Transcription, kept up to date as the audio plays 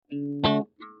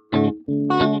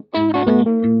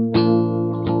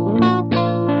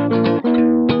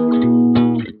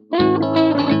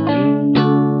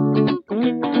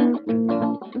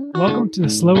to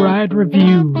the Slow Ride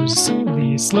Reviews,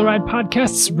 the Slow Ride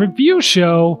Podcast's review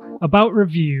show about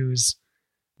reviews.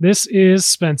 This is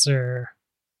Spencer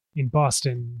in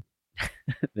Boston.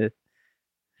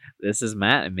 This is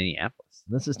Matt in Minneapolis.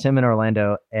 This is Tim in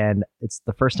Orlando, and it's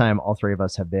the first time all three of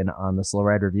us have been on the Slow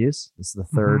Ride Reviews. This is the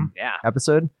third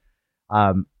episode.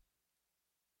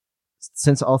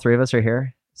 Since all three of us are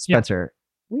here, Spencer,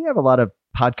 we have a lot of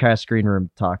podcast green room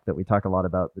talk that we talk a lot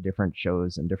about the different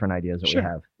shows and different ideas that we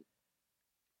have.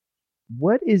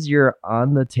 What is your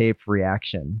on the tape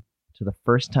reaction to the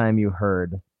first time you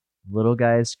heard Little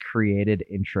Guy's created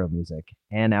intro music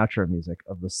and outro music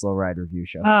of the Slow Ride Review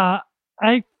show?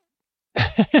 I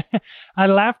I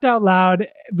laughed out loud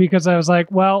because I was like,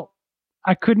 well,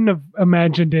 I couldn't have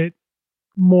imagined it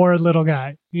more Little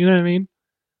Guy. You know what I mean?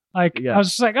 Like, I was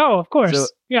just like, oh, of course. So,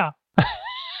 yeah.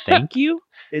 Thank you.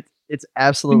 It's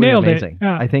absolutely amazing.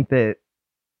 Yeah. I think that,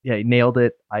 you nailed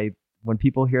it. When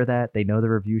people hear that, they know the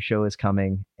review show is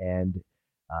coming, and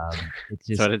it's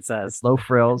just that's what it says. It's low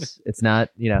frills. It's not,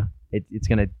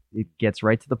 it gets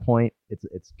right to the point.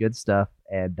 It's good stuff,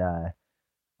 and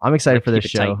I'm excited for this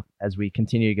show tight as we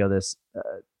continue to go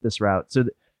this route. So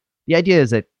the idea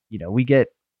is that we get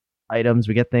items,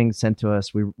 we get things sent to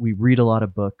us. We read a lot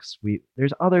of books.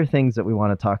 There's other things that we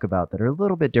want to talk about that are a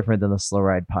little bit different than the Slow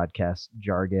Ride podcast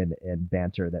jargon and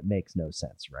banter that makes no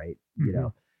sense, right? Mm-hmm.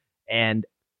 And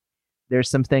there's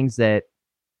some things that,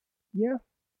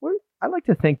 I like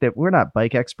to think that we're not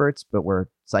bike experts, but we're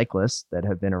cyclists that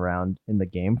have been around in the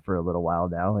game for a little while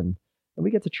now, and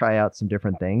we get to try out some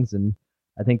different things. And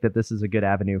I think that this is a good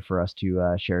avenue for us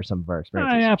to share some of our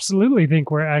experiences. I absolutely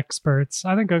think we're experts.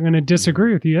 I think I'm going to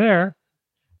disagree with you there.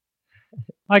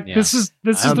 This is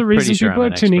the reason people are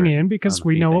tuning in, because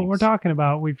we know what we're talking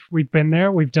about. We've been there,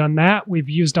 we've done that, we've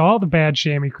used all the bad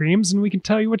chamois creams, and we can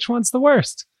tell you which one's the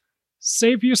worst.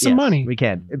 Save you some money. We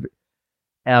can.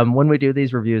 When we do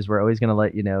these reviews, we're always going to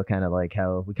let you know kind of like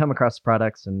how we come across the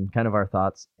products and kind of our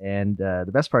thoughts. And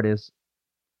the best part is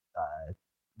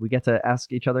we get to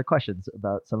ask each other questions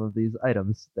about some of these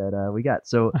items that we got.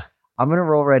 So I'm going to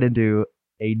roll right into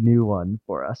a new one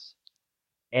for us.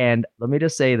 And let me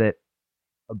just say that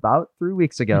about 3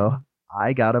 weeks ago,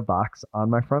 I got a box on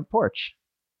my front porch.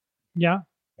 Yeah.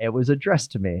 It was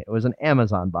addressed to me. It was an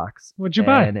Amazon box. What'd you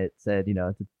buy? And it said,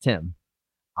 it's a Tim.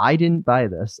 I didn't buy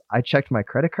this. I checked my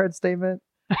credit card statement.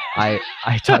 I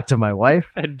talked to my wife.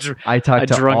 I talked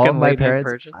to all of my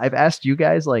parents. I've asked you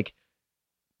guys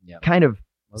kind of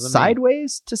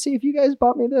sideways to see if you guys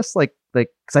bought me this. Like,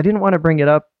 because I didn't want to bring it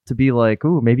up to be like,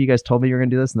 ooh, maybe you guys told me you were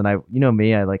going to do this. And then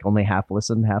I only half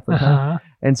listened half the time.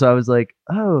 And so I was like,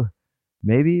 oh,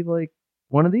 maybe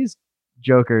one of these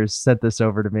jokers sent this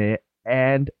over to me.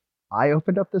 And I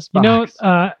opened up this box.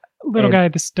 Little guy,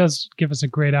 this does give us a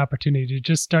great opportunity to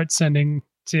just start sending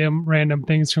Tim random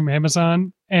things from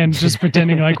Amazon and just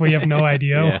pretending like we have no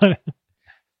idea.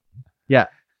 Yeah.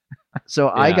 So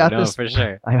I got this for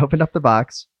sure. I opened up the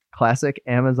box, classic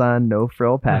Amazon no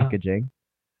frill packaging.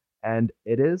 And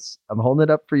it is, I'm holding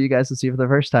it up for you guys to see for the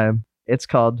first time. It's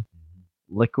called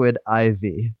Liquid IV.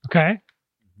 Okay.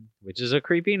 Which is a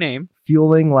creepy name.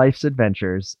 Fueling Life's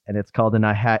Adventures. And it's called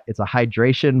it's a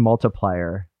hydration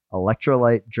multiplier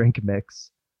electrolyte drink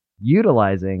mix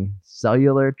utilizing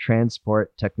cellular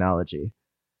transport technology.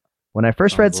 When I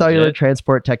first read cellular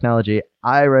transport technology,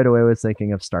 I right away was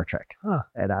thinking of Star Trek.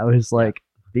 And I was like,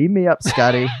 beam me up,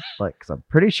 Scotty. Because I'm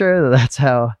pretty sure that's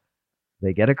how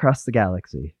they get across the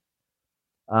galaxy.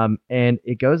 And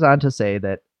it goes on to say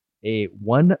that a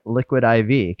 1 liquid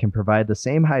IV can provide the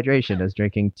same hydration as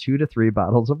drinking 2 to 3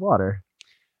 bottles of water.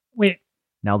 Wait.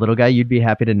 Now, little guy, you'd be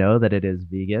happy to know that it is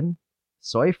vegan,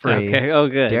 soy-free,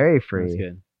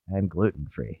 dairy-free, and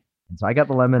gluten-free. And so I got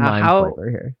the lemon lime flavor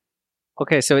here.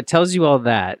 Okay, so it tells you all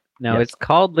that. Now, It's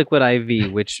called Liquid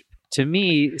IV, which to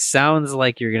me sounds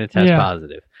like you're going to test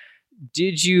positive.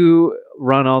 Did you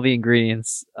run all the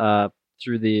ingredients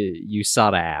through the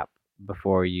USADA app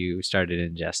before you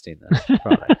started ingesting this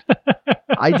product?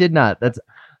 I did not.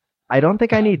 I don't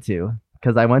think I need to,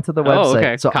 because I went to the website.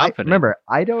 Okay. So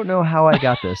I don't know how I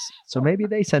got this. So maybe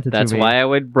they sent it to me. That's why I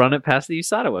would run it past the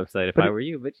USADA website if I were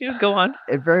you. But go on.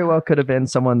 It very well could have been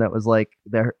someone that was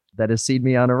that has seen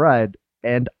me on a ride.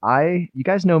 And you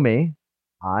guys know me.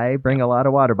 I bring a lot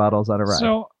of water bottles on a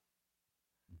ride.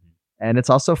 And it's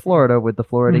also Florida with the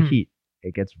Florida heat.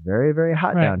 It gets very, very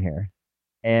hot down here.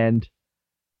 And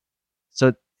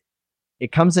so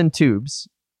it comes in tubes,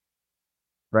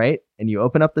 right? And you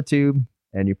open up the tube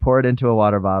and you pour it into a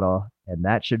water bottle, and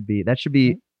that should be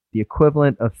the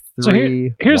equivalent of 3.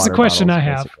 So here's the question bottles, I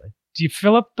have. basically. Do you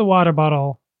fill up the water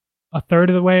bottle a third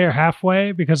of the way or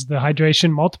halfway because the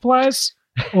hydration multiplies?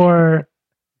 Or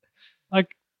Like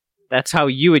that's how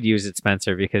you would use it,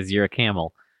 Spencer, because you're a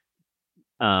camel.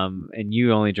 And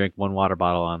you only drink one water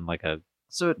bottle on like a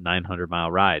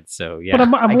 900-mile ride. So yeah.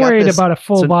 But I'm worried about a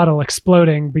full bottle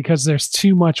exploding because there's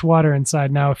too much water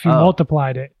inside now. If you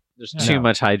multiplied it, there's too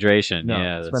much hydration. No,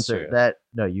 yeah, that's Spencer,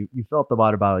 true. You fill up the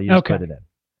water bottle, you just put it in.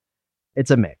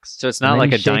 It's a mix. So it's not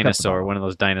like a dinosaur, one of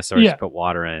those dinosaurs you put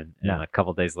water in, and a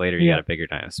couple days later you got a bigger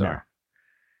dinosaur.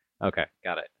 No. Okay,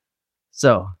 got it.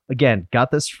 So again, got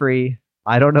this free.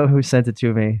 I don't know who sent it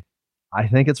to me. I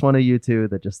think it's one of you two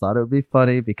that just thought it would be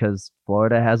funny because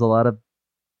Florida has a lot of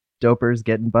dopers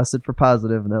getting busted for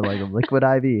positive, and they're like a liquid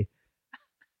IV.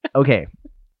 Okay,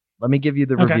 let me give you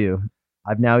the review.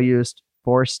 I've now used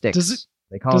 4 sticks. Does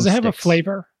it have a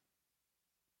flavor?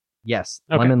 Yes,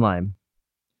 lemon lime.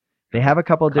 They have a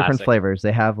couple of different flavors.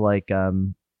 They have like a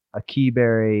key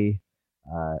berry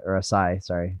or acai,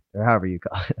 sorry, or however you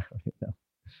call it. I don't know.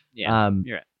 Yeah,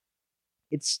 you're right.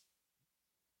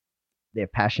 They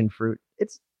have passion fruit.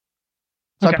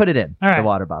 So I put it in the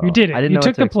water bottle. You did it. I didn't you know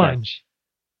took the plunge.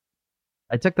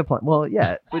 I took the plunge. Well,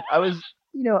 yeah, but I was,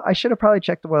 I should have probably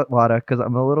checked the water because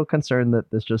I'm a little concerned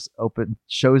that this just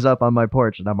shows up on my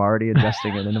porch and I'm already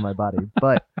ingesting it into my body.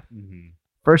 But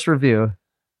first review,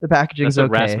 the packaging's okay.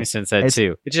 That's what Rasmussen said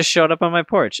too. It just showed up on my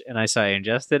porch and I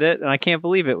ingested it and I can't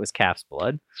believe it was calf's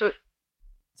blood. So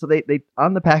they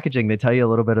on the packaging they tell you a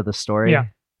little bit of the story. Yeah,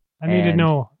 I need to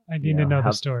know. I need to know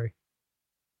the story.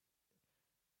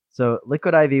 So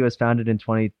Liquid IV was founded in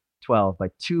 2012 by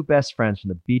 2 best friends from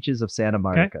the beaches of Santa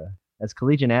Monica. As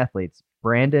collegiate athletes,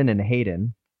 Brandon and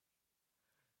Hayden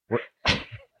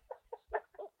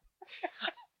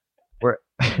we're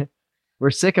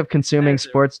sick of consuming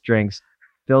sports drinks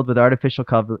filled with artificial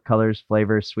colors,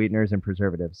 flavors, sweeteners, and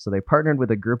preservatives. So they partnered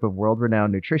with a group of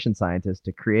world-renowned nutrition scientists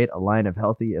to create a line of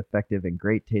healthy, effective, and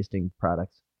great-tasting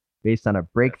products based on a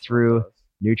breakthrough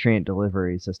nutrient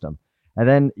delivery system. And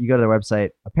then you go to their website.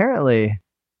 Apparently,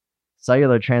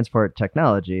 cellular transport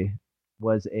technology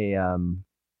was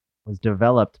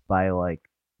developed by like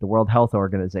the World Health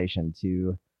Organization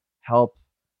to help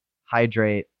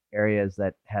hydrate areas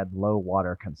that had low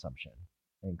water consumption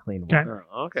and clean water.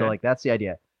 Okay. So like that's the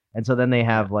idea. And so then they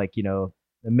have like, the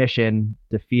mission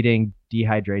defeating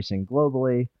dehydration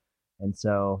globally. And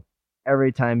so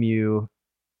every time you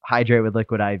hydrate with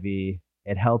Liquid IV,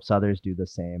 it helps others do the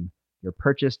same. Your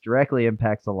purchase directly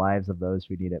impacts the lives of those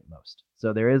who need it most.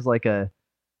 So there is like a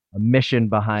mission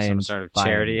behind some sort of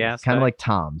charity aspect, kind of like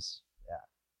Tom's. Yeah.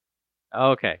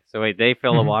 Okay. So wait, they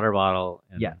fill a water bottle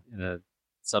in a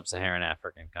sub-Saharan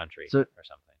African country or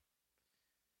something.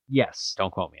 Yes.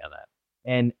 Don't quote me on that.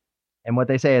 And what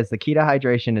they say is the key to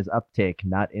hydration is uptake,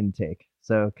 not intake.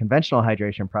 So conventional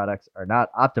hydration products are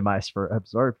not optimized for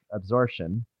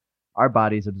absorption. Our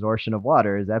body's absorption of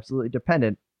water is absolutely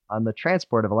dependent on the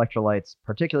transport of electrolytes,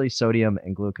 particularly sodium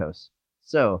and glucose.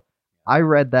 So I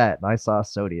read that and I saw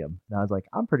sodium and I was like,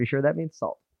 I'm pretty sure that means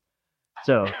salt.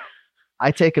 So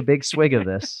I take a big swig of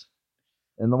this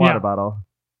in the water bottle.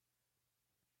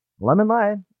 Lemon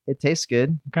lime, it tastes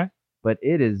good. Okay. But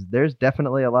there's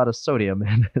definitely a lot of sodium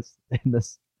in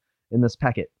this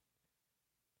packet.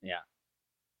 Yeah.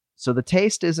 So the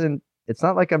taste it's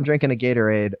not like I'm drinking a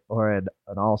Gatorade or an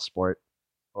All Sport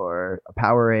or a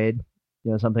Powerade,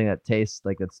 something that tastes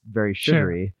like it's very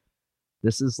sugary. Sure.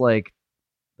 This is like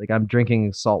I'm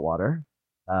drinking salt water.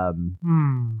 But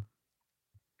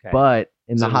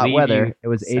in the hot weather, it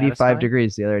was 85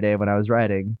 degrees the other day when I was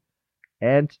riding,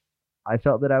 and I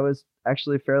felt that I was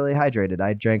actually fairly hydrated.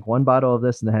 I drank 1 bottle of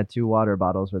this and I had 2 water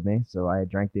bottles with me, so I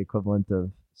drank the equivalent of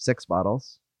 6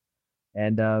 bottles,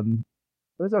 and it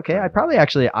was okay. I'd probably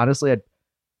honestly,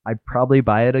 I'd probably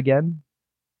buy it again.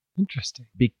 Interesting.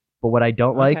 But what I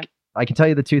don't like, I can tell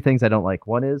you the 2 things I don't like.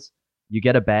 One is you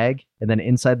get a bag, and then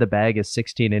inside the bag is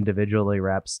 16 individually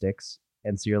wrapped sticks,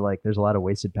 and so you're like, there's a lot of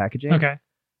wasted packaging. Okay.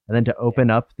 And then to open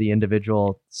up the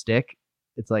individual stick,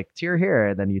 it's like tear here,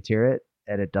 and then you tear it,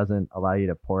 and it doesn't allow you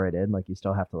to pour it in. Like you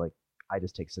still have to I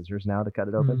just take scissors now to cut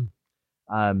it open.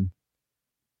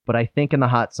 But I think in the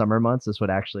hot summer months, this would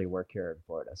actually work here in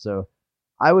Florida. So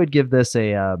I would give this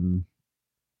I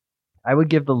would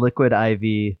give the Liquid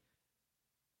IV,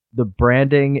 the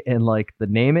branding and the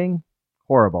naming,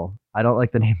 horrible. I don't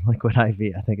like the name Liquid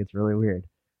IV. I think it's really weird.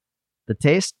 The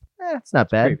taste, it's not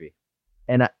bad. Creepy.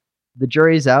 And the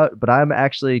jury's out, but I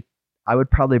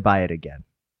would probably buy it again.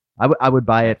 I would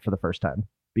buy it for the first time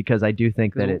because I do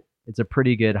think that it's a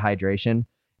pretty good hydration,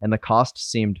 and the cost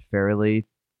seemed fairly,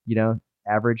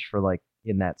 average for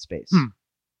in that space.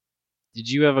 Did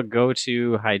you have a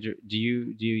go-to do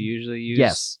you usually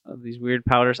use these weird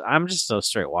powders? I'm just a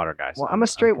straight water guy. So well, I'm a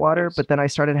straight water, but then I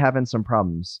started having some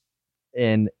problems.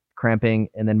 And cramping,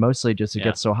 and then mostly just it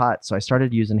gets so hot. So I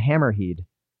started using Hammerhead.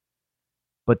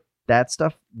 But that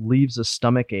stuff leaves a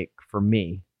stomach ache for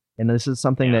me. And this is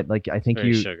something that like I think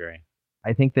sugary.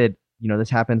 I think that this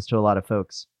happens to a lot of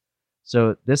folks.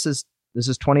 So this is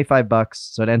 $25,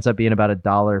 so it ends up being about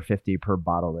 $1.50 per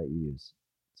bottle that you use.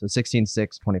 So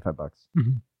 16.6, $25.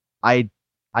 Mm-hmm.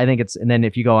 I think it's, and then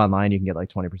if you go online, you can get like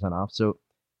 20% off. So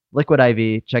Liquid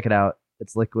IV, check it out.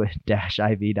 It's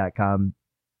liquid-iv.com.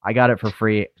 I got it for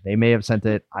free. They may have sent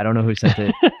it. I don't know who sent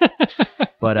it,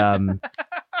 but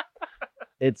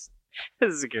this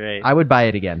is great. I would buy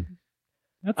it again.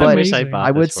 That's but amazing. I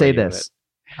would say this.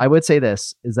 I would say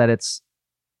this is that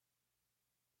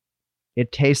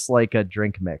it tastes like a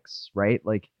drink mix, right?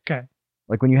 Like, okay.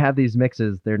 Like when you have these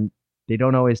mixes, they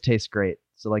don't always taste great.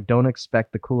 So like, don't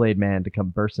expect the Kool-Aid man to come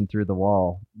bursting through the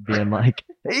wall being like,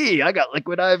 hey, I got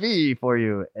Liquid IV for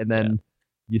you. And then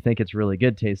you think it's really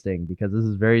good tasting because this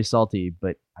is very salty,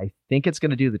 but I think it's going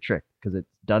to do the trick because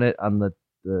it's done it on the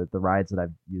rides that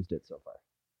I've used it so far.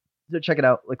 So check it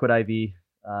out, Liquid IV.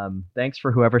 Thanks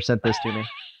for whoever sent this to me.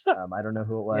 I don't know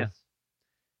who it was. Yeah.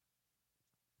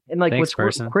 And like, what's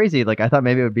crazy, like I thought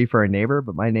maybe it would be for a neighbor,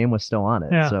 but my name was still on it.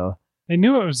 Yeah. So they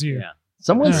knew it was you. Yeah.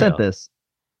 Someone sent this.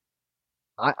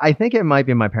 I think it might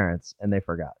be my parents, and they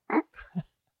forgot.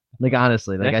 Like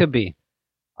honestly, like that could be.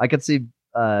 I could see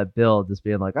Bill just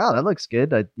being like, "Oh, that looks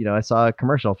good." I saw a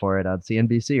commercial for it on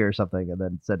CNBC or something, and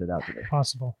then send it out to me.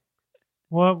 Possible.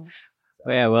 Well,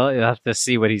 you'll have to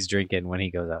see what he's drinking when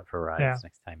he goes out for rides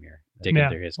next time you're digging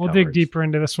through his. We'll covers. dig deeper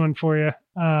into this one for you,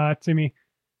 Timmy.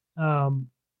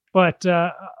 But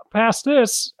past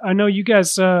this, I know you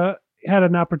guys had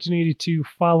an opportunity to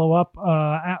follow up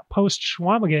at post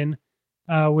Chequamegon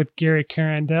with Gary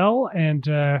Carandell and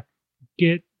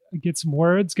get some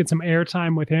words, get some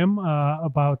airtime with him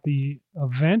about the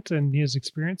event and his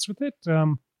experience with it.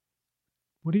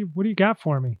 What do you got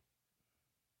for me?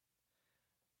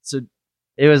 So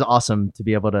it was awesome to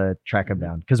be able to track him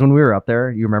down because when we were up there,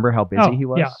 you remember how busy he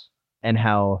was and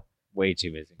how way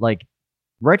too busy. Like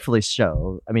rightfully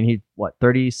so. I mean, he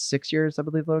 36 years, I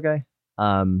believe, little guy.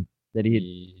 That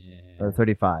or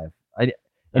 35.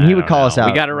 And he would call us out.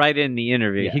 We got it right in the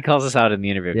interview. Yeah. He calls us out in the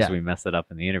interview because we messed it up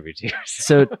in the interview too.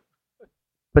 So,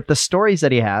 but the stories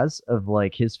that he has of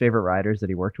like his favorite riders that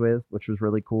he worked with, which was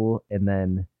really cool. And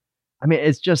then, I mean,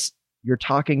 it's just, you're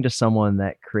talking to someone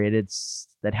that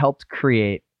helped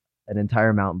create an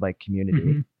entire mountain bike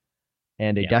community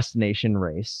and a destination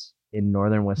race in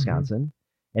northern Wisconsin.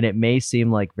 And it may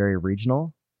seem like very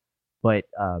regional, but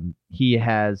he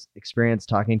has experience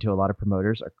talking to a lot of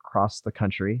promoters across the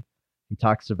country. He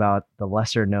talks about the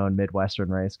lesser known Midwestern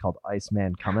race called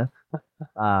Iceman Cometh.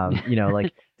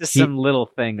 Like just some little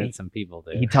thing that some people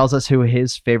do. He tells us who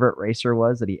his favorite racer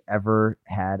was that he ever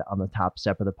had on the top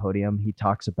step of the podium. He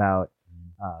talks about,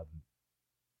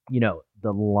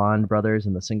 the Lalonde brothers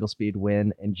and the single speed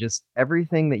win and just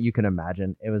everything that you can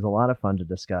imagine. It was a lot of fun to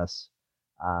discuss.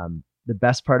 The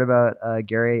best part about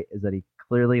Gary is that he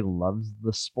clearly loves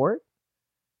the sport.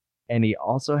 And he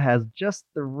also has just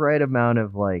the right amount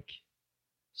of like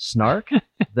snark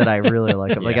that I really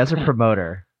like. Like as a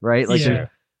promoter, right? Like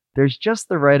there's just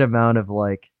the right amount of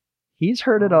like, he's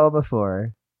heard it all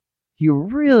before. He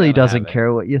really doesn't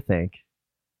care what you think,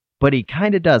 but he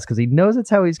kind of does because he knows it's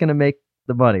how he's going to make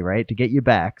the money, right? To get you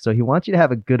back. So he wants you to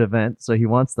have a good event. So he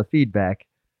wants the feedback.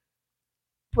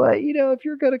 But if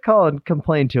you're going to call and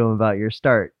complain to him about your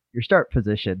start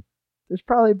position, there's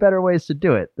probably better ways to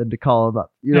do it than to call him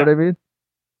up. You know what I mean?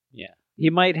 Yeah. He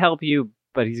might help you,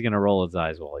 but he's going to roll his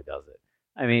eyes while he does it.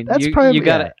 I mean, that's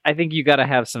I think you got to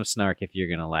have some snark if you're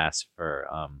going to last for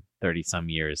 30 some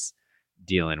years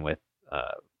dealing with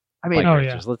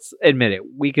racers. Let's admit it.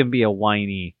 We can be a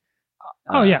whiny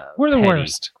we're the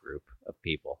worst group of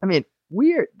people. I mean,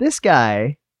 this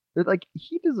guy, like,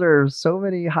 he deserves so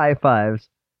many high fives.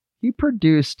 He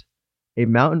produced a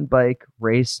mountain bike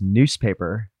race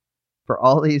newspaper for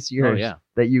all these years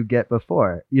that you get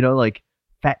before, like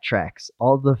Fat Tracks,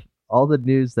 all the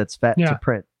news that's fat to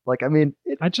print. Like, I mean,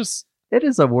 it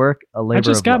is a labor. I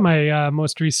just got my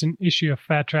most recent issue of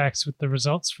Fat Tracks with the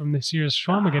results from this year's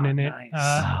Chequamegon in it. Nice.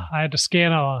 I had to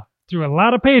scan through a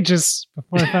lot of pages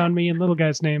before I found me and little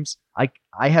guys' names. I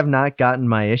have not gotten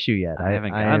my issue yet. I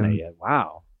haven't gotten it yet.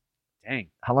 Wow. Dang.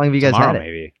 How long have you guys had it?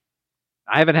 Maybe.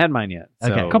 I haven't had mine yet.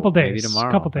 So a couple days. Maybe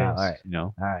tomorrow. Couple days. All right.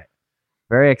 All right.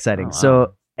 Very exciting.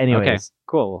 So, anyways. Okay,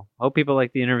 cool. Hope people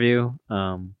like the interview.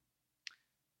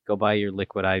 Go buy your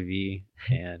Liquid IV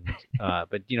and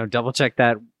but double check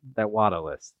that WADA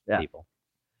list, people.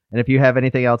 And if you have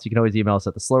anything else, you can always email us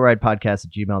at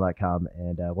theslowridepodcast@gmail.com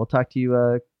and we'll talk to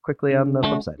you quickly on the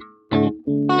flip side. All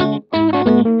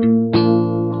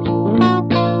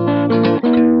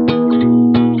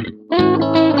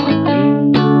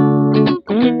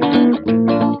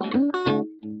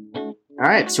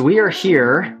right, so we are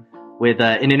here with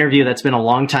an interview that's been a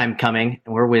long time coming,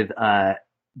 and we're with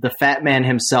the fat man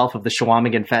himself of the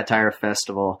Chequamegon Fat Tire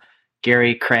Festival,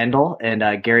 Gary Crandall. And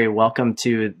Gary, welcome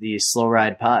to the Slow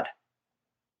Ride Pod.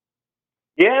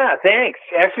 Yeah, thanks.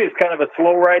 Actually, it's kind of a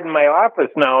slow ride in my office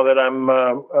now that I'm,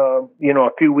 a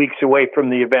few weeks away from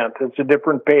the event. It's a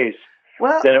different pace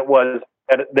than it was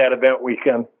at that event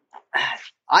weekend.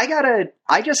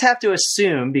 I just have to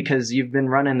assume, because you've been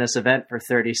running this event for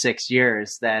 36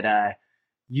 years, that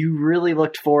you really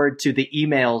looked forward to the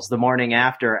emails the morning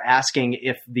after asking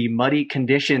if the muddy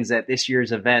conditions at this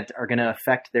year's event are going to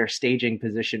affect their staging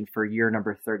position for year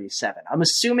number 37. I'm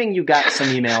assuming you got some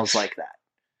emails like that.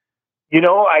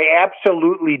 I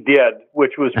absolutely did,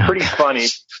 which was pretty funny.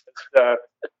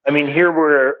 Here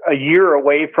we're a year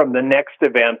away from the next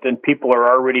event, and people are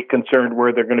already concerned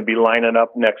where they're going to be lining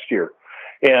up next year.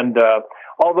 And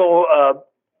although,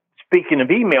 speaking of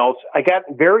emails, I got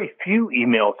very few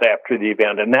emails after the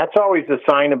event, and that's always a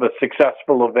sign of a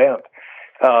successful event.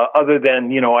 Other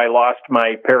than, I lost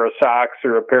my pair of socks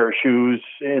or a pair of shoes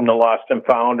in the lost and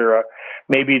found, or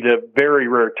maybe the very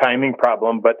rare timing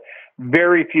problem, but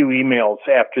very few emails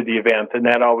after the event, and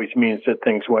that always means that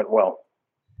things went well.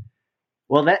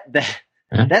 Well,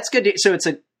 that's good. So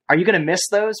are you going to miss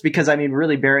those? Because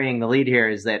really burying the lead here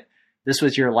is that this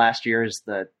was your last year as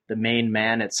the main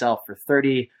man itself. For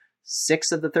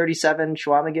 36 of the 37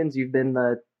 Chequamegons, you've been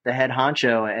the head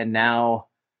honcho, and now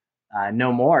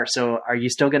no more. So are you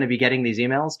still going to be getting these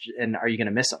emails, and are you going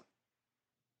to miss them?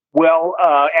 Well,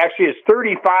 actually, it's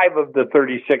 35 of the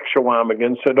 36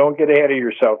 Chequamegons, so don't get ahead of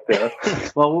yourself there.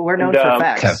 Well, we're known for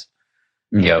facts.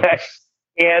 Yep.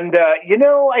 And,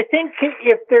 I think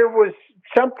if there was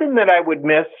something that I would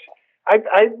miss,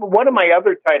 one of my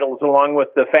other titles, along with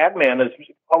the Fat Man, has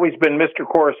always been Mr.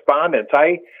 Correspondence.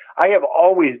 I have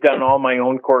always done all my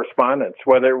own correspondence,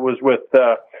 whether it was with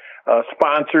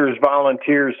sponsors,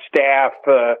 volunteers, staff,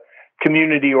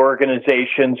 community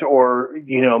organizations, or,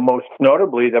 most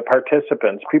notably the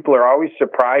participants. People are always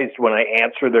surprised when I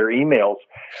answer their emails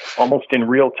almost in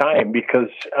real time, because,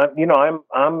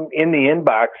 I'm in the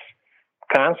inbox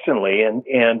constantly.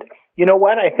 And you know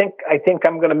what? I think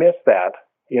I'm going to miss that,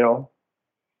 because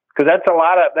that's a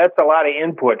lot of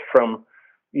input from,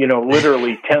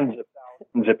 literally tens of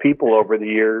thousands of people over the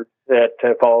years that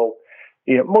have all,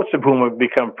 most of whom have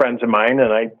become friends of mine,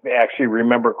 and I actually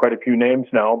remember quite a few names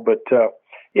now. But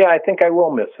I think I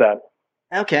will miss that.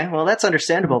 Okay, well, that's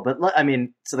understandable. But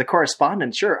so the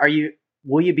correspondence, sure.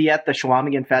 Will you be at the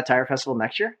Chequamegon Fat Tire Festival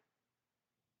next year?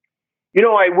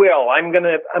 I will. I'm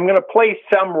gonna play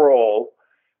some role.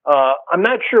 I'm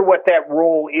not sure what that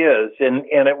role is, and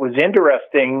it was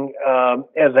interesting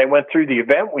as I went through the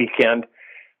event weekend.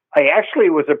 I actually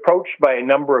was approached by a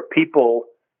number of people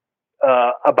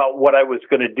about what I was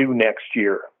going to do next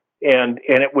year. And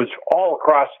it was all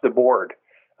across the board,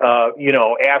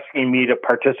 asking me to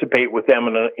participate with them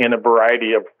in a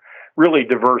variety of really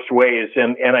diverse ways.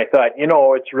 And I thought,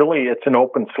 it's an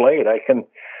open slate. I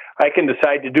can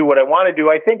decide to do what I want to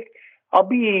do. I think I'll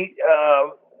be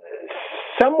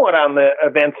somewhat on the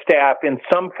event staff in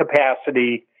some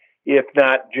capacity, if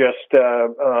not just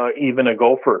even a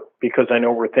gopher, because I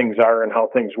know where things are and how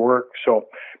things work. So,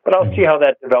 but I'll see how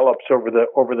that develops over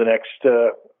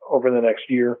the next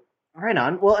year. Right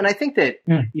on. Well, and I think that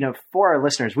for our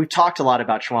listeners, we've talked a lot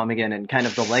about Chequamegon and kind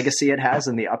of the legacy it has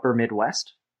in the Upper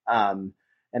Midwest, and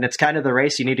it's kind of the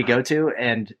race you need to go to.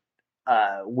 And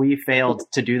we failed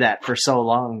to do that for so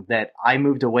long that I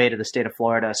moved away to the state of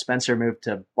Florida. Spencer moved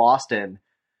to Boston.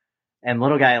 And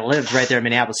Little Guy lived right there in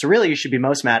Minneapolis. So really, you should be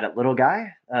most mad at Little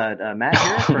Guy, Matt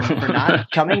here, for not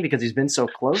coming, because he's been so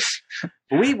close.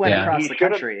 But we went across the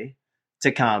country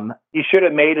to come. He should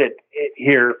have made it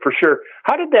here for sure.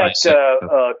 How did that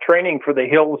training for the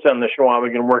hills on the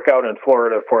Chequamegon work out in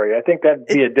Florida for you? I think that'd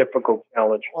be a difficult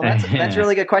challenge. Well, that's a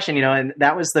really good question, and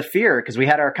that was the fear, because we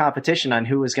had our competition on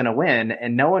who was going to win,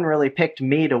 and no one really picked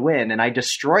me to win, and I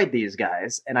destroyed these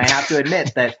guys. And I have to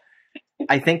admit that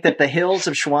I think that the hills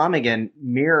of Chequamegon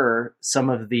mirror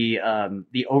some of the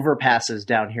overpasses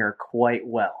down here quite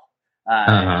well.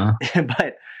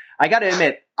 But I got to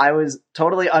admit, I was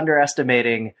totally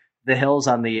underestimating the hills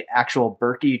on the actual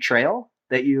Berkey Trail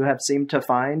that you have seemed to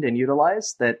find and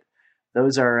utilize. That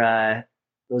those are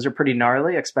pretty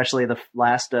gnarly, especially the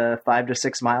last 5 to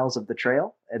 6 miles of the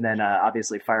trail, and then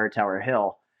obviously Fire Tower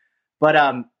Hill. But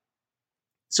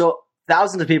so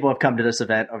thousands of people have come to this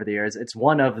event over the years. It's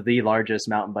one of the largest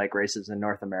mountain bike races in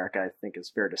North America, I think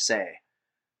is fair to say.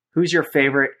 Who's your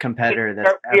favorite competitor?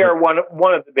 We are one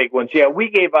of the big ones. Yeah, we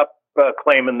gave up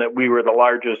claiming that we were the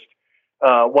largest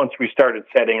once we started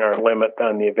setting our limit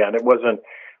on the event. It wasn't.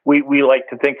 We like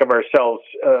to think of ourselves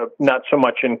not so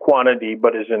much in quantity,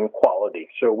 but as in quality.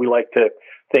 So we like to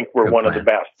think we're one of the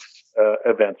best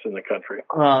events in the country.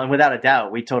 Well, and without a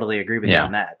doubt, we totally agree with you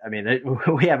on that. I mean,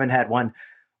 we haven't had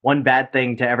one bad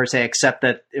thing to ever say, except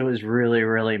that it was really,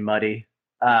 really muddy.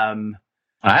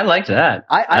 I liked that.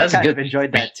 I kind of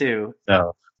enjoyed that too.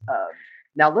 So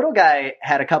now, little guy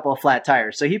had a couple of flat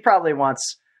tires, so he probably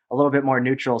wants a little bit more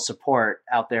neutral support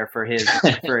out there for his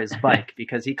bike,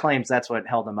 because he claims that's what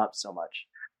held him up so much.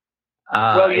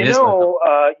 Well,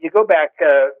 you go back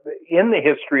in the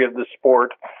history of the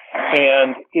sport,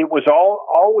 and it was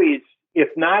always, if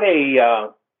not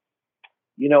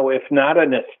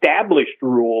an established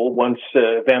rule once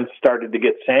events started to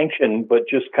get sanctioned, but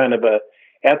just kind of a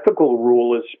ethical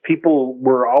rule, is people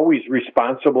were always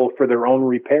responsible for their own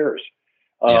repairs.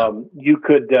 You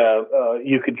could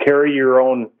carry your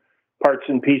own parts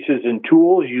and pieces and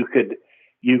tools. You could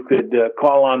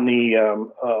call on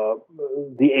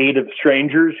the aid of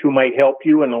strangers who might help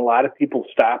you, and a lot of people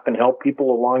stop and help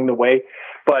people along the way.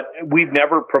 But we've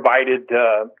never provided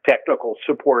technical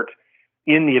support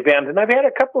in the event. And I've had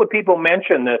a couple of people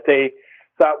mention that they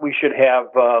thought we should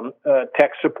have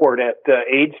tech support at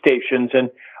aid stations. And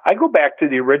I go back to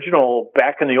the original,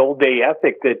 back in the old day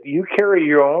ethic, that you carry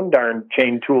your own darn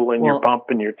chain tool in your pump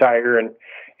and your tire,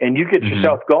 and you get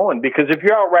yourself going, because if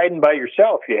you're out riding by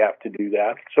yourself, you have to do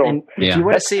that. So if you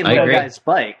would have seen little guy's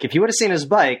bike, if you would have seen his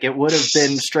bike, it would have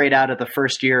been straight out of the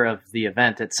first year of the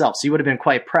event itself. So you would have been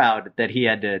quite proud that he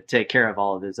had to take care of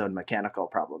all of his own mechanical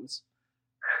problems.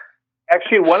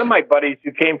 Actually, one of my buddies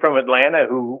who came from Atlanta,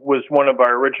 who was one of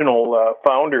our original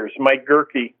founders, Mike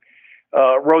Gerke,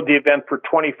 rode the event for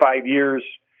 25 years.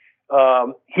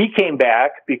 He came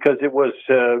back because it was,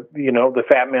 the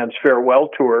Fat Man's Farewell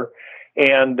Tour.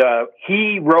 And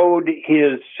he rode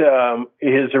his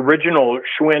original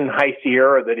Schwinn High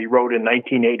Sierra that he rode in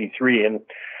 1983, and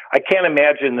I can't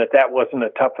imagine that wasn't a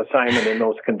tough assignment in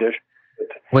those conditions.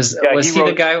 Was he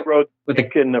the guy with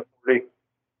the 40?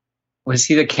 Was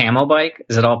he the camo bike?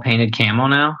 Is it all painted camo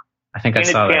now? I think painted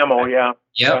I saw camo, that. Yeah.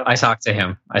 Yep, I talked to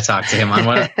him. On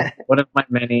one of my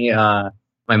many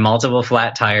my multiple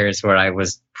flat tires, where I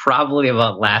was probably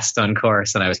about last on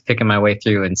course, and I was picking my way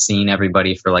through and seeing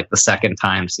everybody for like the second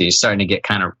time. So you're starting to get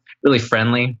kind of really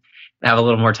friendly, have a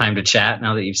little more time to chat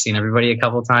now that you've seen everybody a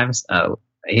couple times.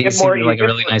 He seemed like a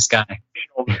really nice guy.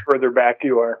 The further back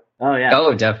you are. Oh yeah.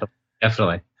 Oh,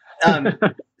 definitely.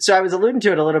 So I was alluding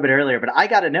to it a little bit earlier, but I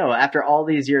got to know, after all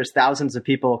these years, thousands of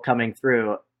people coming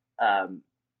through,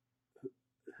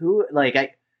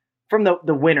 from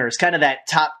the winners, kind of that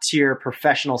top tier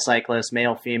professional cyclist,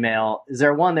 male, female, is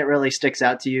there one that really sticks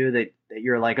out to you that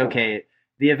you're like, okay,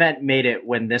 the event made it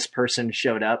when this person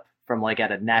showed up, from like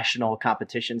at a national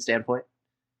competition standpoint?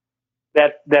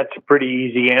 That's a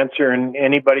pretty easy answer, and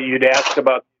anybody you'd ask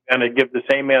about and I'd give the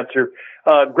same answer.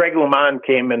 Greg LeMond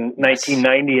came in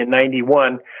 1990 and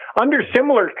 91 under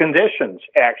similar conditions,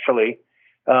 actually,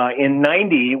 in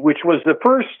 90, which was the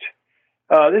first.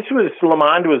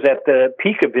 LeMond was at the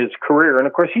peak of his career. And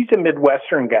of course, he's a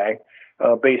Midwestern guy,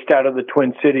 based out of the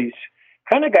Twin Cities.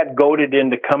 Kind of got goaded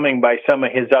into coming by some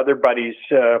of his other buddies,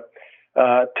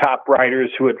 top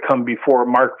riders who had come before.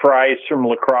 Mark Fries from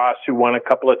La Crosse, who won a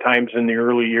couple of times in the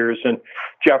early years. And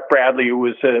Jeff Bradley, who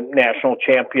was a national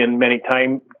champion many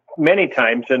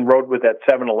times and rode with that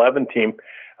 7-Eleven team,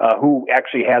 who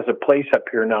actually has a place up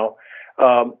here now.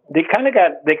 They kind of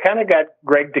got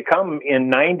Greg to come in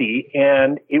 90,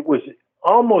 and it was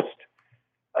almost,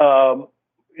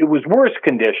 it was worse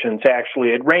conditions, actually.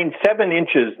 It rained 7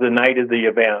 inches the night of the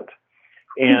event,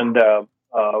 and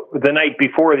the night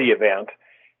before the event.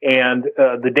 And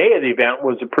the day of the event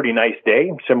was a pretty nice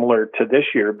day, similar to this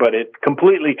year, but it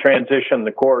completely transitioned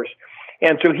the course.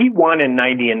 And so he won in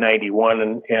 90 and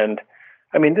 91, and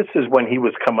I mean, this is when he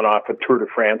was coming off of Tour de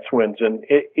France wins, and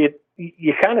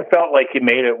you kind of felt like you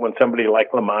made it when somebody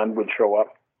like LeMond would show up.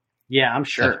 Yeah, I'm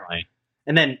sure. Definitely.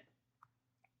 And then,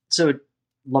 so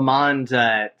LeMond,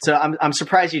 so I'm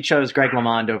surprised you chose Greg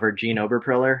LeMond over Gene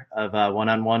Oberpriller of One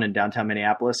on One in downtown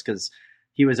Minneapolis, because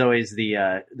he was always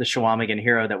the Chequamegon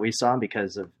hero that we saw,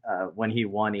 because of when he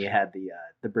won, he had the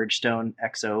Bridgestone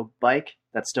XO bike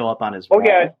that's still up on his wall. Oh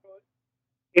yeah.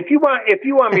 If you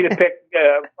want me to pick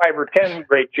 5 or 10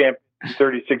 great champions in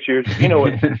 36 years,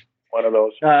 it's one of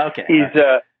those. Okay. He's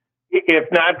if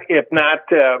not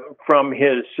from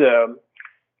his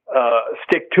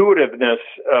stick-to-itiveness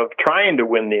of trying to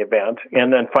win the event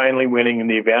and then finally winning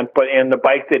the event, and the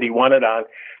bike that he won it on,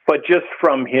 but just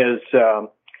from his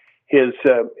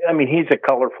he's a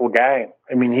colorful guy.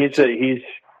 I mean, he's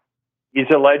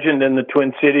a legend in the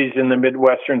Twin Cities, in the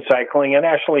Midwestern cycling, and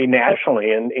actually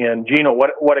nationally. And Gino,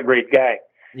 what a great guy.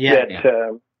 Yeah.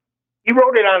 He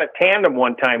rode it on a tandem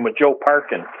one time with Joe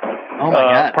Parkin. Oh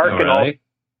my God.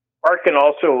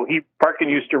 Parkin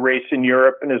used to race in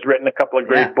Europe and has written a couple of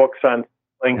great books on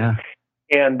cycling. Yeah.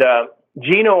 And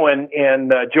Gino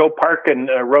and Joe Parkin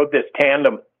rode this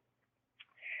tandem,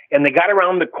 and they got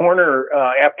around the corner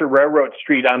after Railroad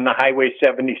Street on the Highway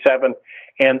 77,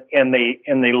 and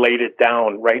they laid it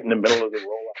down right in the middle of the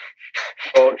rollout.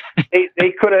 So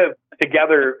they could have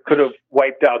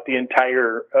wiped out the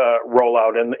entire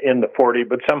rollout in the 40,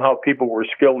 but somehow people were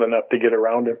skilled enough to get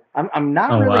around it. I'm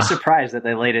not really surprised that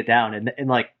they laid it down in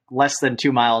like less than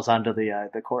 2 miles onto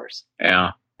the course.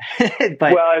 Yeah.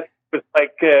 But,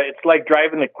 it's like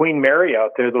driving the Queen Mary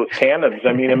out there, those tandems.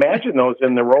 I mean, imagine those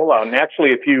in the rollout. And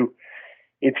actually, if you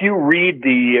read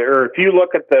if you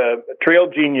look at the Trail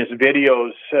Genius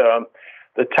videos,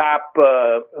 the top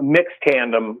mixed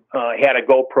tandem had a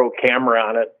GoPro camera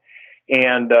on it.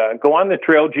 And go on the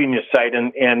Trail Genius site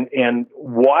and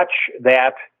watch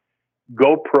that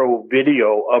GoPro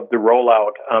video of the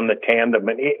rollout on the tandem,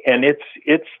 and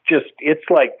it's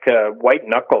like white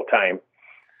knuckle time,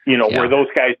 where those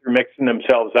guys are mixing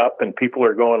themselves up and people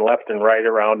are going left and right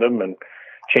around them and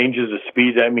changes of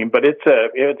speed. I mean, but it's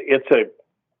a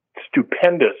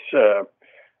stupendous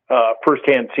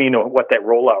firsthand scene of what that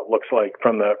rollout looks like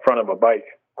from the front of a bike.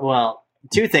 Well,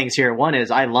 two things here. One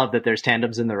is I love that there's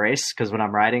tandems in the race, because when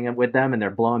I'm riding with them and they're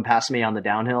blowing past me on the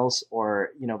downhills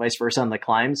or, vice versa on the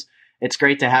climbs, it's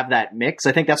great to have that mix.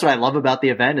 I think that's what I love about the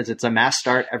event is it's a mass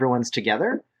start. Everyone's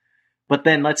together. But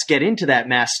then let's get into that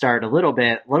mass start a little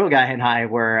bit. Little guy and I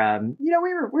were, we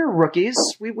were rookies.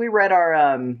 We read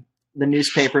our, the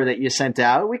newspaper that you sent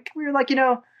out. We were like,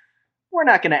 we're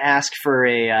not going to ask for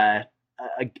a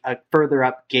further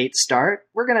up gate start.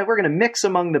 We're going to mix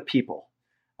among the people.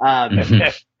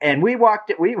 And we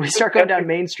start going down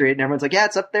Main Street and everyone's like, yeah,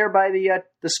 it's up there by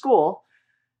the school.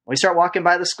 We start walking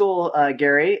by the school,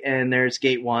 Gary, and there's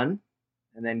gate 1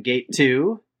 and then gate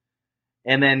 2.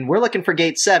 And then we're looking for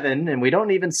gate 7 and we don't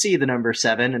even see the number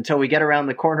 7 until we get around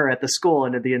the corner at the school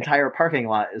and the entire parking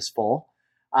lot is full.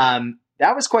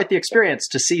 That was quite the experience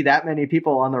to see that many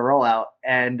people on the rollout.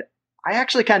 And I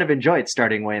actually kind of enjoyed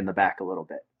starting way in the back a little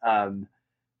bit.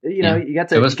 You got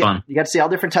to see all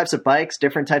different types of bikes,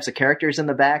 different types of characters in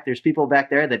the back. There's people back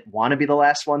there that want to be the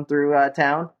last one through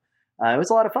town. It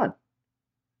was a lot of fun.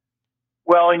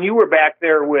 Well, and you were back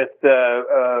there with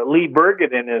Lee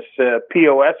Berget and his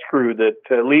POS crew. That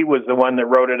Lee was the one that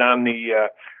rode it on the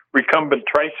recumbent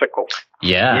tricycle.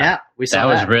 Yeah, we saw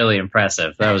that. Was really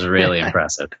impressive. That was really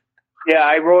impressive. Yeah,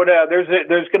 I wrote. There's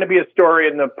going to be a story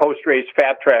in the post race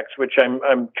Fat Tracks, which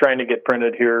I'm trying to get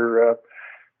printed here.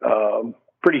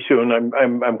 Pretty soon.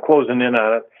 I'm closing in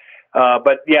on it.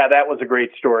 But yeah, that was a great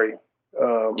story.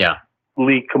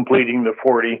 Lee completing the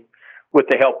 40 with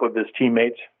the help of his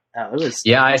teammates.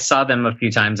 Yeah, I saw them a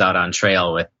few times out on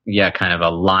trail with kind of a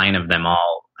line of them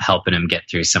all helping him get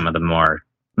through some of the more,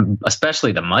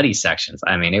 especially the muddy sections.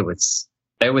 I mean, it was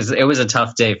a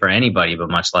tough day for anybody, but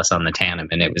much less on the tandem.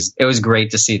 And it was great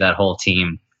to see that whole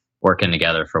team working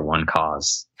together for one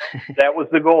cause. That was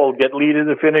the goal, get Lee to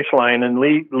the finish line. And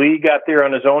Lee got there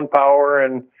on his own power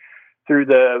and through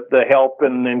the help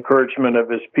and encouragement of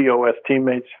his POS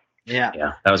teammates. Yeah,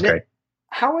 that was great.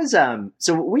 How was,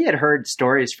 so we had heard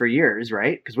stories for years,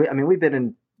 right? Because we've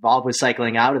been involved with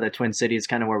cycling out of the Twin Cities,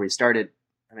 kind of where we started.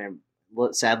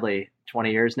 Sadly,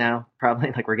 20 years now,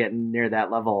 probably, like we're getting near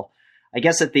that level. I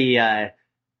guess we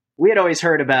had always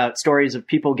heard about stories of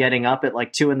people getting up at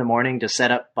like 2 a.m. to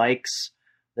set up bikes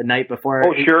the night before.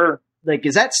 Oh, sure. Like,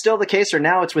 is that still the case, or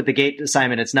now it's with the gate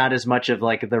assignment? It's not as much of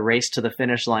like the race to the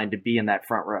finish line to be in that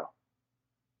front row.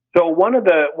 So one of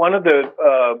the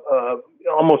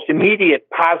almost immediate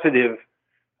positive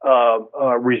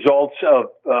results of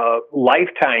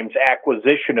Lifetime's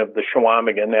acquisition of the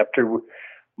Chequamegon, after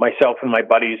myself and my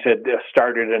buddies had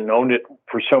started and owned it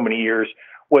for so many years,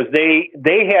 was they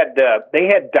had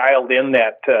dialed in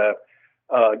that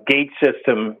gate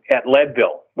system at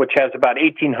Leadville, which has about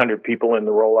 1,800 people in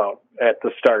the rollout at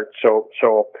the start. So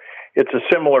it's a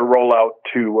similar rollout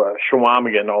to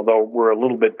Chequamegon, although we're a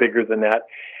little bit bigger than that.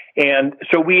 And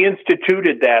so we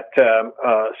instituted that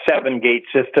 7-gate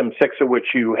system, 6 of which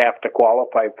you have to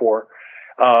qualify for.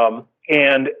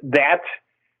 And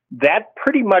that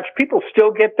pretty much, people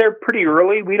still get there pretty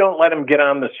early. We don't let them get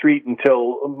on the street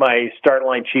until my start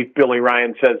line chief, Billy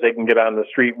Ryan, says they can get on the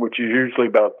street, which is usually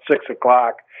about 6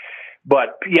 o'clock.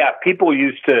 But yeah, people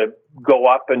used to go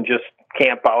up and just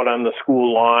camp out on the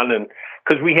school lawn, and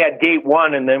because we had gate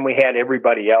 1 and then we had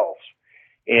everybody else,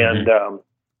 and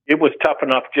it was tough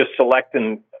enough just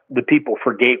selecting the people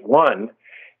for gate 1,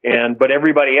 but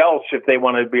everybody else, if they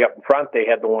wanted to be up in front, they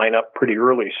had to line up pretty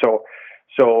early. So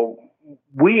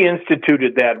we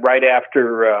instituted that right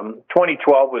after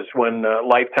 2012 was when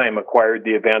Lifetime acquired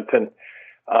the event, and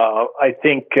I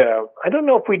think I don't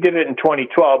know if we did it in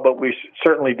 2012, but we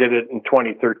certainly did it in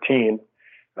 2013.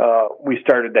 We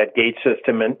started that gate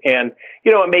system, and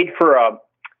it made for a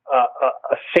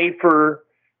safer,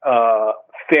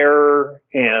 fairer,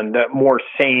 and more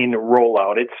sane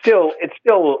rollout. It's still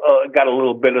got a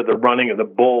little bit of the running of the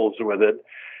bulls with it,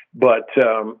 but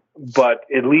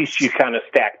at least you kind of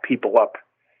stack people up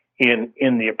in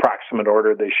the approximate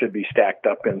order they should be stacked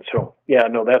up in. So yeah,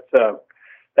 no,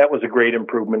 that was a great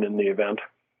improvement in the event.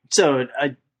 So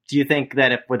do you think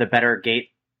that if with a better gate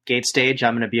stage,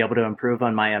 I'm going to be able to improve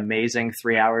on my amazing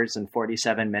 3 hours and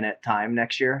 47-minute time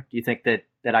next year? Do you think that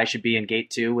I should be in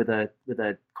gate 2 with a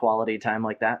quality time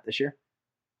like that this year?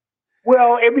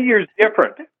 Well, every year's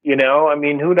different, I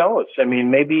mean, who knows? I mean,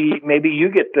 maybe you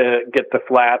get the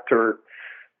flat or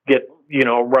get,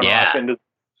 run off into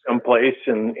some place.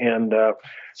 And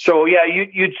so, yeah,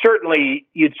 you'd certainly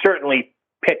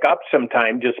pick up some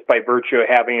time just by virtue of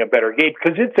having a better gate,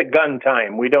 because it's a gun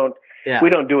time. We don't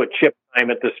do a chip time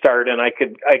at the start, and I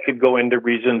could go into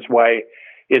reasons why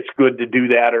it's good to do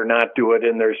that or not do it.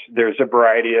 And there's a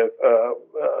variety of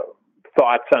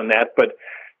thoughts on that, but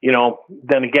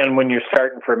then again, when you're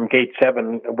starting from gate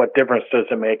 7, what difference does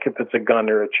it make if it's a gun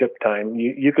or a chip time?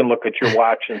 You can look at your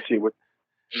watch and see what.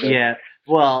 Yeah,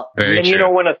 well, and true.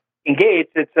 When it's in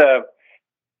gates, it's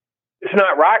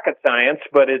not rocket science,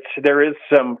 but there is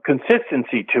some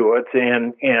consistency to it,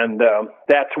 and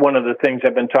that's one of the things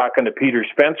I've been talking to Peter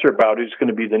Spencer about, who's going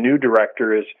to be the new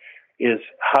director, is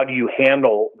how do you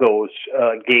handle those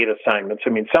gate assignments? I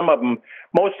mean,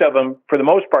 most of them, for the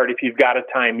most part, if you've got a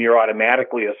time, you're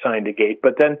automatically assigned a gate.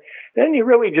 But then you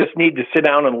really just need to sit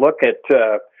down and look at,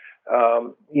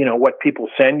 what people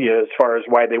send you as far as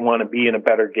why they want to be in a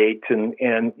better gate, and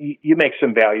you make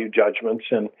some value judgments,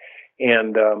 and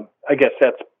I guess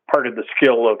that's part of the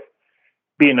skill of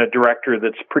being a director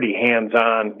that's pretty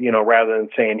hands-on, rather than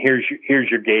saying, here's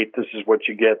your gate, this is what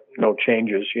you get, no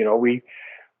changes.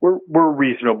 We're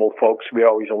reasonable folks. We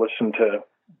always listen to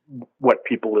what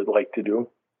people would like to do.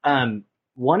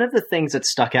 One of the things that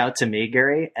stuck out to me,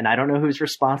 Gary, and I don't know who's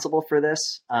responsible for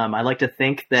this. I like to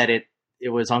think that it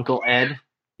was Uncle Ed,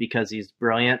 because he's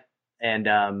brilliant, and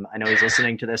I know he's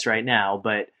listening to this right now.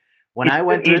 But when I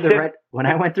went through the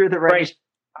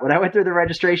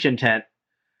registration tent,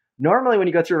 normally when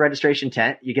you go through a registration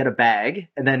tent, you get a bag,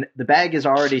 and then the bag is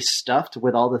already stuffed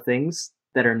with all the things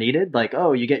that are needed. Like,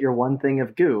 you get your one thing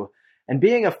of goo. And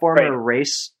being a former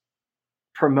race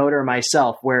promoter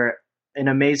myself, where an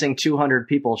amazing 200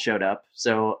 people showed up.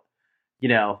 So,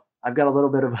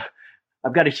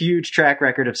 I've got a huge track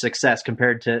record of success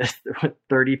compared to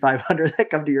 3,500 that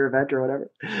come to your event or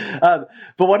whatever.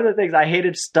 But one of the things, I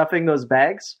hated stuffing those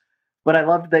bags, but I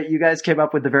loved that you guys came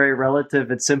up with the very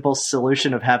relative and simple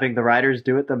solution of having the riders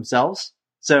do it themselves.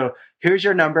 So here's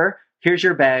your number, here's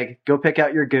your bag, go pick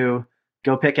out your goo,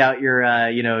 go pick out your,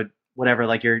 whatever,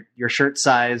 like your shirt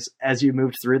size as you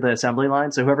moved through the assembly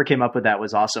line. So whoever came up with that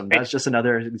was awesome. That's just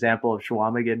another example of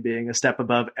Chequamegon being a step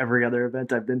above every other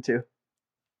event I've been to.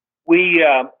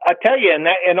 I tell you,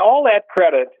 and all that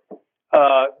credit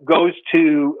goes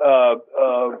to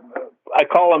I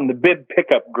call them the bib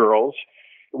pickup girls.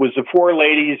 It was the 4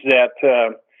 ladies that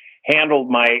handled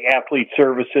my athlete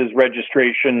services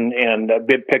registration and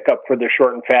bib pickup for the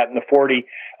short and fat and the 40.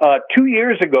 2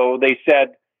 years ago, they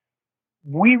said,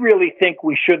 we really think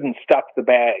we shouldn't stuff the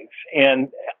bags.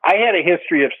 And I had a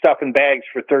history of stuffing bags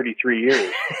for 33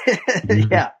 years.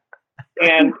 Yeah.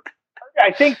 And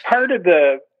I think part of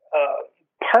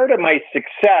my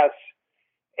success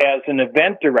as an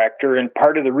event director, and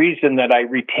part of the reason that I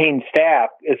retain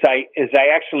staff, is I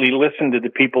actually listen to the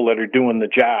people that are doing the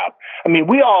job. I mean,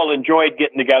 we all enjoyed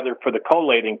getting together for the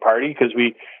collating party because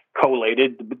we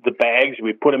collated the bags,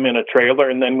 we put them in a trailer,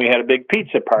 and then we had a big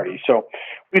pizza party. So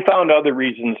we found other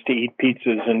reasons to eat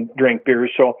pizzas and drink beer.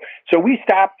 So we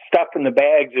stopped stuffing the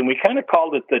bags, and we kind of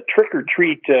called it the trick or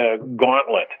treat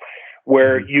gauntlet,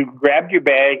 where you grabbed your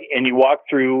bag and you walked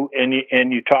through and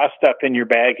you tossed stuff in your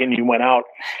bag and you went out,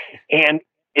 and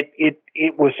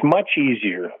it was much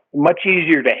easier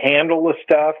to handle the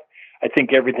stuff. I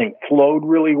think everything flowed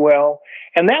really well,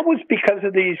 and that was because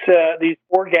of these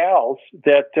 4 gals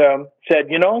that said,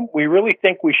 we really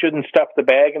think we shouldn't stuff the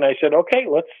bag. And I said, okay,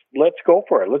 let's go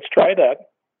for it. Let's try that.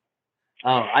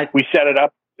 Oh, we set it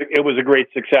up it was a great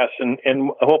success,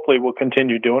 and hopefully we'll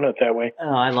continue doing it that way.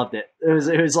 Oh, I loved it.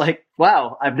 It was like,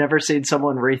 wow, I've never seen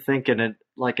someone rethink an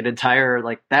entire,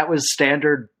 like, that was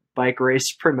standard bike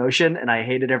race promotion, and I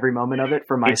hated every moment of it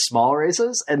for my small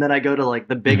races. And then I go to like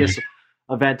the biggest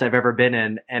event I've ever been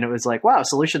in, and it was like, wow,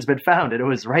 solution's been found. And it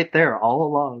was right there all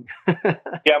along.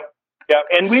 Yep. Yeah,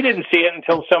 and we didn't see it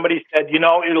until somebody said,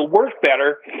 it'll work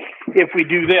better if we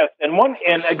do this. And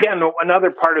again,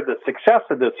 another part of the success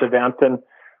of this event and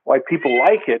why people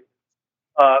like it,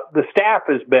 the staff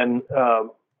has been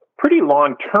pretty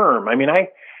long term. I mean, I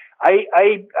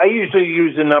usually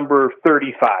use the number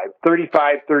 35,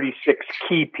 36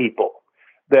 key people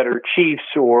that are chiefs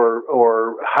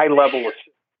or high level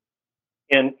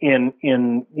in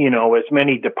as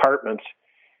many departments.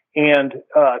 And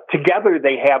together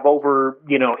they have over,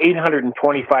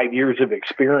 825 years of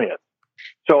experience.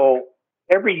 So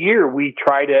every year we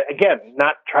try to, again,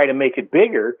 not try to make it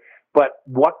bigger, but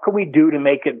what can we do to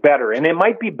make it better? And it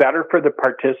might be better for the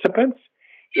participants.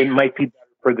 It might be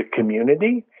better for the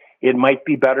community. It might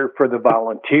be better for the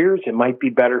volunteers. It might be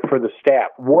better for the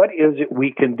staff. What is it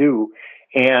we can do?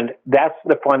 And that's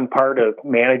the fun part of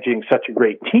managing such a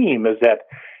great team is that,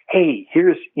 hey,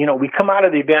 here's, we come out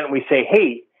of the event and we say,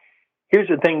 hey, here's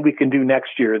the thing we can do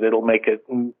next year that'll make it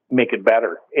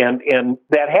better. And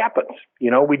that happens.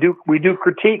 We do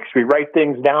critiques. We write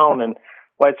things down, and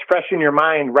while it's fresh in your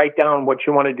mind, write down what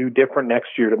you want to do different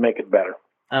next year to make it better.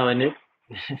 Oh, and it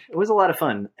was a lot of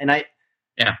fun. And I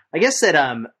guess that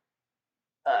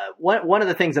one of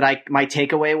the things that my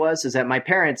takeaway is that my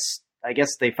parents, I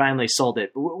guess they finally sold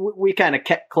it. We kind of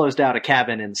closed out a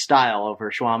cabin in style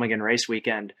over Chequamegon race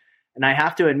weekend. And I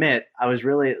have to admit, I was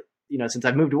really, since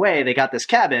I moved away, they got this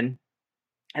cabin,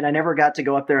 and I never got to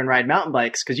go up there and ride mountain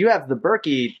bikes because you have the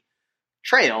Berkey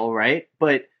Trail, right?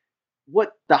 But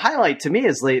what the highlight to me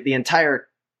is the entire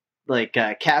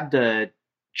Cabda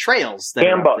trails that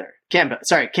are up there. Camba.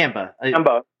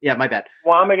 Yeah, my bad.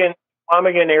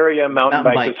 Chequamegon Area Mountain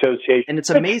Bike Association. And it's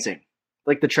amazing,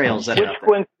 like the trails that are up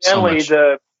there. Coincidentally,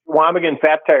 the Chequamegon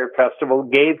Fat Tire Festival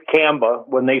gave Camba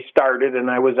when they started,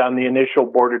 and I was on the initial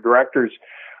board of directors.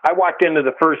 I walked into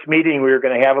the first meeting we were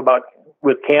going to have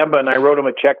with Camba, and I wrote them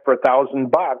a check for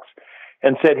 $1,000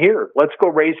 and said, "Here, let's go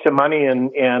raise some money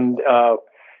and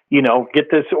get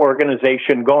this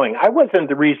organization going." I wasn't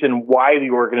the reason why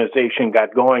the organization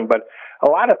got going, but a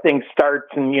lot of things start,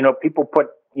 and people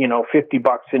put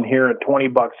 $50 in here and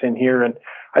 $20 in here, and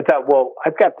I thought, well,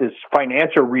 I've got this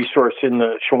financial resource in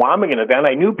the Chequamegon event.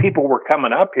 I knew people were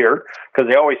coming up here because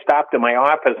they always stopped in my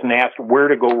office and asked where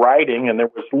to go riding, and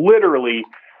there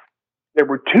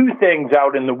were two things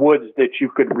out in the woods that you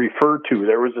could refer to.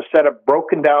 There was a set of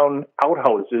broken down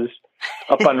outhouses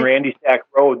up on Randy Stack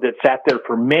Road that sat there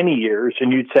for many years.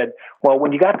 And you'd said, well,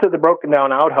 when you got to the broken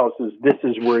down outhouses, this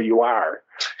is where you are.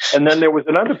 And then there was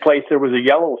another place, there was a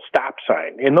yellow stop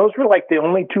sign. And those were like the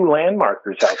only two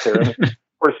landmarkers out there. And of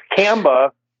course,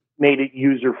 Camba made it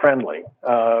user friendly.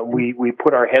 We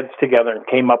put our heads together and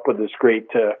came up with this great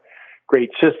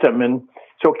system. And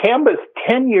so Camba's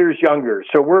 10 years younger.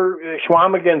 So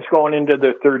Chequamegon's going into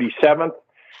their 37th.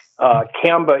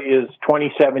 Camba is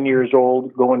 27 years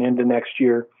old going into next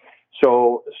year.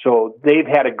 So they've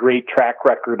had a great track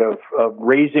record of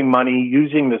raising money,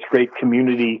 using this great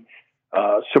community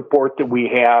support that we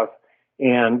have,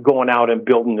 and going out and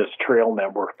building this trail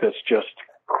network that's just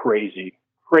crazy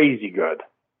good.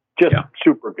 Just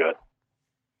super good.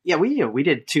 Yeah, we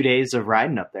did 2 days of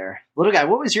riding up there. Little guy,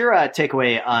 what was your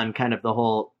takeaway on kind of the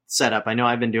whole setup? I know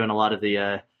I've been doing a lot of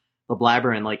the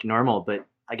blabbering like normal, but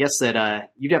I guess that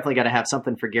you definitely got to have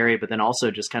something for Gary, but then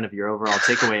also just kind of your overall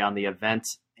takeaway on the event.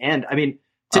 And I mean,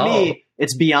 to me,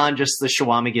 it's beyond just the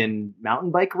Chequamegon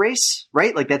mountain bike race,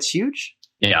 right? Like that's huge.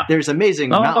 Yeah. There's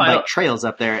amazing mountain bike trails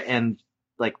up there, and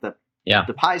like the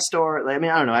pie store. I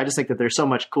mean, I don't know. I just think that there's so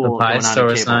much cool the pie going on.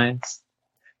 Store is nice.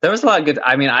 There was a lot of good.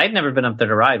 I mean, I'd never been up there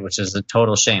to ride, which is a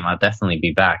total shame. I'll definitely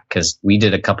be back because we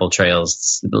did a couple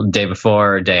trails the day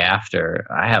before, day after.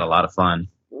 I had a lot of fun.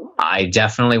 I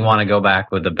definitely want to go back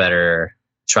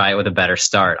try it with a better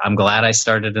start. I'm glad I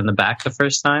started in the back the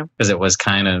first time because it was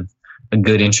kind of a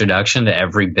good introduction to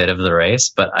every bit of the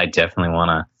race. But I definitely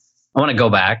want to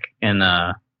go back and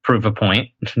prove a point,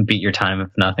 beat your time if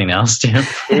nothing else, Jim.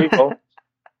 There you go.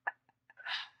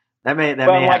 that may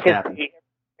have to happen.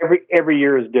 Every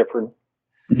year is different.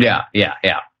 Yeah.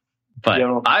 But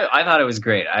I thought it was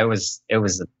great. It was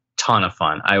a ton of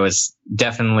fun. I was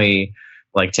definitely,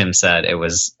 like Tim said, it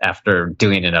was after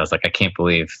doing it, I was like, I can't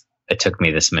believe it took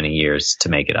me this many years to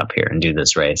make it up here and do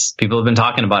this race. People have been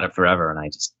talking about it forever,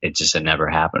 and it just had never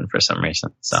happened for some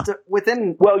reason. So as a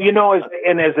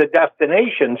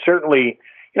destination, certainly,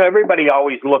 everybody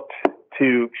always looked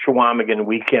to Chequamegon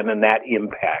weekend and that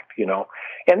impact,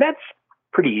 and that's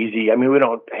pretty easy. I mean, we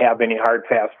don't have any hard,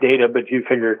 fast data, but you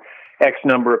figure X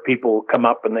number of people come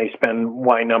up and they spend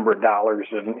Y number of dollars,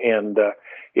 and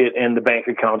the bank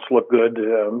accounts look good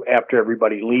after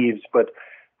everybody leaves. But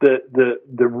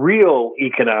the real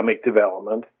economic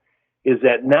development is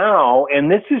that now, and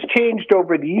this has changed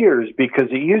over the years, because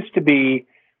it used to be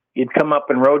you'd come up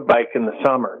and road bike in the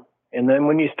summer, and then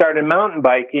when you started mountain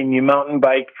biking, you mountain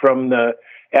biked from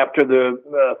after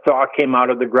the thaw came out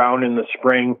of the ground in the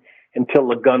spring until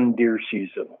the gun deer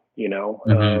season,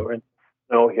 and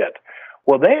snow hit.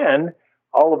 Well, then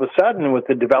all of a sudden, with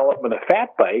the development of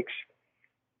fat bikes,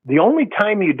 the only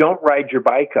time you don't ride your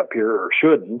bike up here, or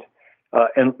shouldn't,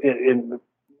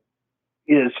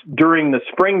 is during the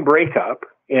spring breakup,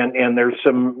 and there's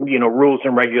some rules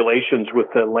and regulations with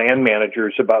the land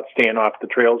managers about staying off the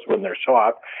trails when they're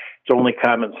soft. It's only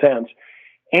common sense.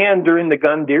 And during the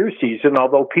gun deer season,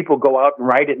 although people go out and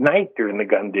ride at night during the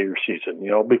gun deer season,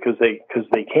 because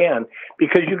they can,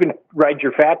 because you can ride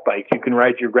your fat bike, you can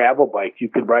ride your gravel bike, you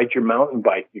can ride your mountain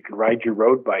bike, you can ride your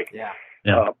road bike.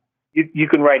 Yeah. You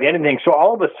can ride anything. So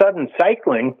all of a sudden,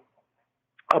 cycling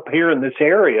up here in this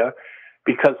area,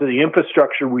 because of the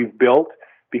infrastructure we've built,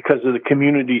 because of the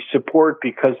community support,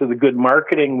 because of the good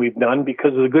marketing we've done,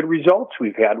 because of the good results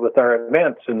we've had with our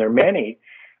events, and there are many,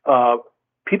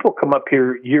 people come up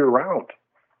here year round.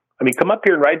 I mean, come up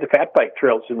here and ride the fat bike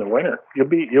trails in the winter. You'll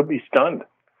be stunned.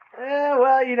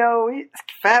 Well,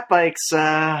 fat bikes.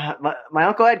 My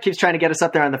Uncle Ed keeps trying to get us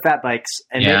up there on the fat bikes,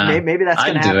 and maybe that's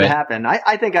going to have to happen.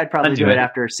 I think I'd probably do it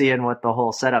after seeing what the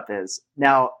whole setup is.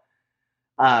 Now,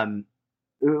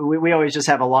 we always just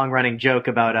have a long running joke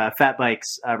about fat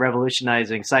bikes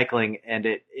revolutionizing cycling, and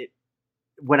it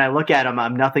when I look at them,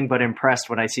 I'm nothing but impressed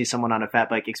when I see someone on a fat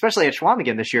bike, especially at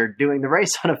Chequamegon this year doing the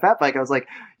race on a fat bike. I was like,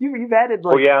 you've added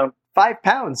 5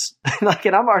 pounds,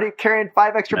 and I'm already carrying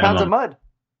 5 extra pounds of mud.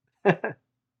 But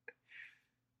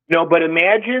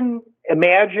imagine,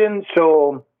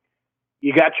 so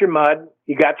you got your mud,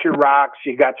 you got your rocks,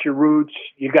 you got your roots,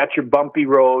 you got your bumpy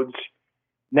roads.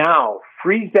 Now,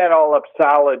 freeze that all up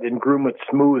solid and groom it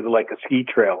smooth like a ski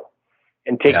trail,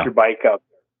 and take your bike out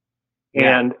there.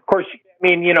 Yeah. And of course, I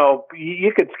mean,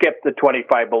 you could skip the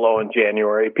 25 below in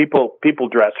January. People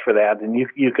dress for that, and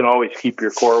you can always keep your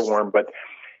core warm, but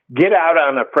get out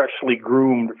on a freshly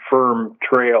groomed, firm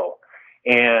trail.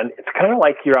 And it's kind of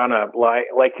like you're on a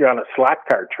slot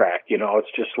car track,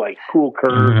 It's just like cool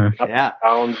curves, up and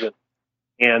downs,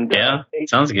 and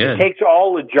sounds good. It takes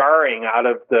all the jarring out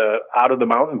of the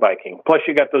mountain biking. Plus,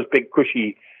 you got those big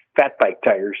cushy fat bike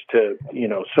tires to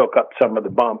soak up some of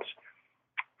the bumps.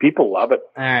 People love it.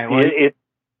 All right, well, it's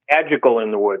magical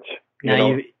in the woods.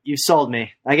 You sold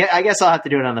me. I guess I'll have to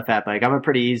do it on the fat bike. I'm a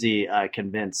pretty easy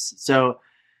convince. So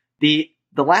the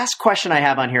last question I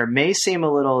have on here may seem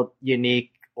a little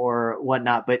unique or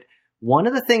whatnot, but one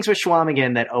of the things with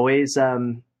Chequamegon that always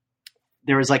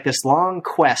there was like this long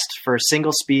quest for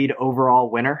single speed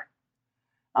overall winner.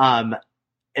 And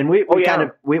we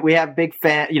have big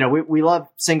fan. We love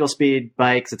single speed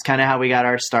bikes. It's kind of how we got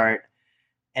our start.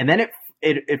 And then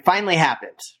it finally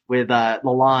happened with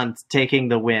Lalonde taking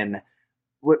the win.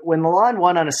 When Lalonde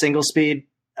won on a single speed,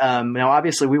 now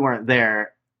obviously we weren't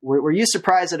there. Were you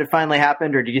surprised that it finally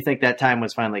happened, or did you think that time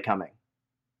was finally coming?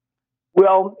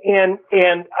 Well, and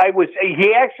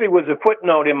he actually was a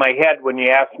footnote in my head when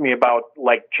you asked me about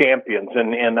like champions,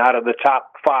 and out of the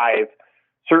top 5,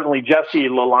 certainly Jesse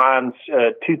Lalonde's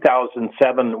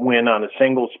 2007 win on a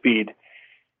single speed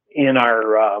in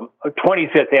our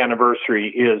 25th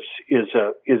anniversary is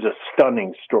a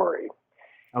stunning story.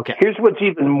 Okay. Here's what's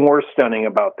even more stunning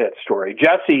about that story.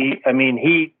 Jesse, I mean,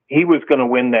 he was going to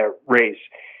win that race.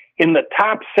 In the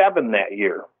top 7 that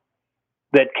year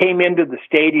that came into the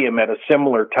stadium at a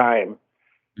similar time,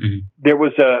 there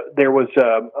was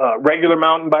regular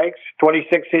mountain bikes,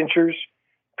 26 inchers,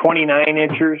 29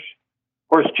 inchers. Of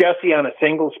course, Jesse on a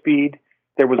single speed.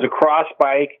 There was a cross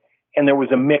bike, and there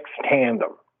was a mixed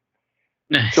tandem.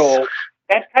 So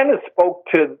that kind of spoke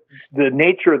to the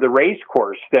nature of the race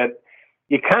course, that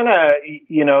you kind of,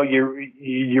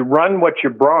 you run what you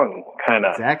brung, kind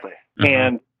of. Exactly.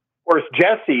 And of course,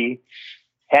 Jesse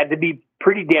had to be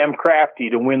pretty damn crafty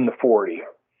to win the 40,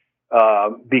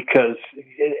 because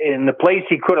in the place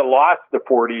he could have lost the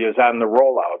 40 is on the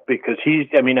rollout, because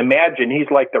imagine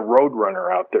he's like the road runner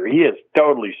out there. He is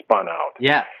totally spun out.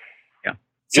 Yeah.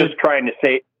 Just trying to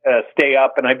stay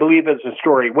up. And I believe as the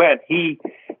story went, he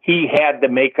had to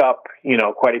make up,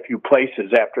 quite a few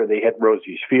places after they hit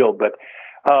Rosie's Field. But,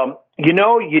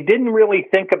 you didn't really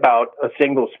think about a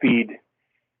single speed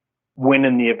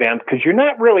winning the event, because you're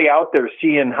not really out there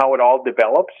seeing how it all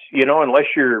develops,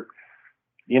 unless you're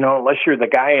the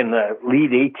guy in the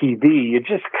lead ATV. You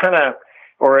just kind of,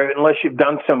 or unless you've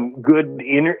done some good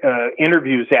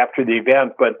interviews after the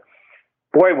event. But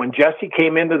boy, when Jesse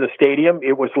came into the stadium,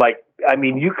 it was like, I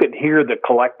mean, you could hear the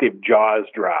collective jaws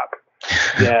drop.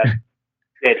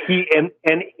 That he and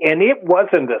it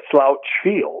wasn't a slouch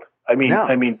field. I mean,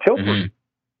 Tilburg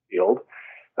field.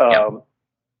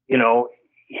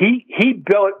 He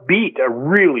beat a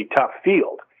really tough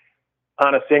field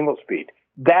on a single speed.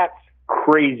 That's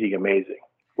crazy amazing.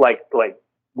 Like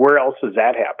where else has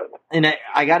that happened? And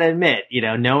I got to admit,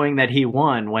 knowing that he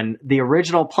won, when the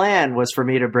original plan was for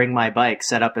me to bring my bike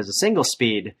set up as a single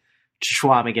speed to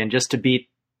Chequamegon just to beat,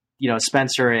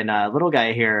 Spencer and little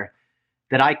guy here,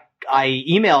 that I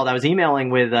was emailing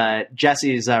with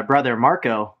Jesse's brother,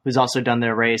 Marco, who's also done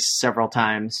the race several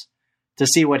times, to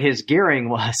see what his gearing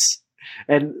was.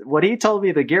 And what he told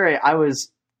me the gearing, I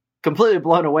was completely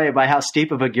blown away by how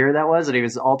steep of a gear that was. And he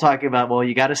was all talking about, well,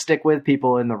 you got to stick with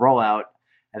people in the rollout.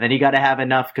 And then you got to have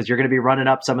enough because you're going to be running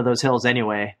up some of those hills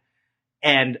anyway.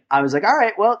 And I was like, all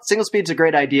right, well, single speed's a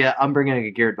great idea. I'm bringing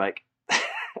a geared bike.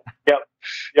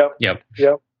 Yep.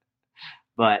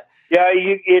 But yeah,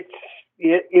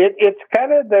 it's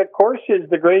kind of, the course is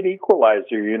the great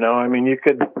equalizer. I mean,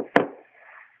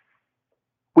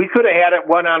 we could have had it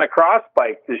one on a cross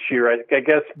bike this year. I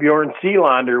guess Bjorn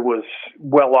Seelander was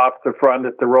well off the front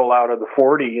at the rollout of the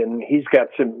 40, and he's got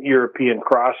some European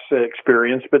cross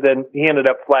experience, but then he ended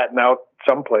up flattening out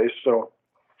someplace. So,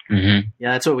 yeah,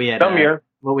 that's what we had.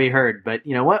 What we heard, but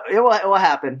what, it will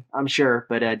happen, I'm sure,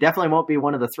 but definitely won't be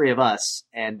one of the three of us.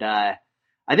 And I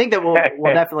think that we'll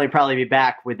definitely probably be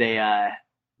back with a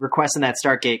requesting that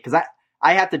start gate, because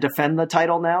I have to defend the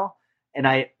title now. And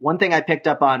one thing I picked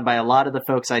up on by a lot of the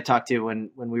folks I talked to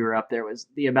when we were up there was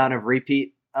the amount of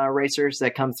repeat racers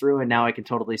that come through. And now I can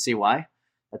totally see why.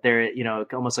 That they're,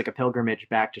 almost like a pilgrimage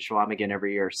back to Chequamegon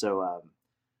every year. So,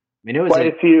 it was quite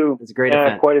a few. It's a great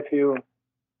event. Quite a few.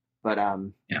 But,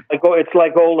 it's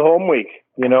like old home week,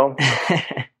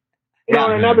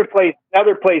 Another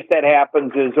place that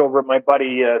happens is over at my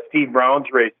buddy Steve Brown's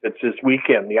race. That's this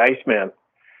weekend, the Iceman.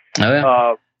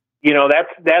 Oh, yeah.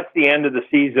 That's the end of the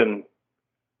season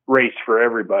race for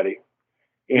everybody,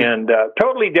 and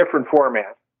totally different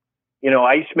format.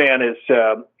 Iceman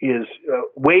is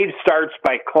wave starts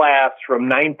by class from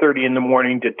 9:30 in the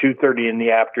morning to 2:30 in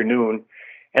the afternoon,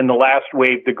 and the last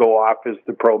wave to go off is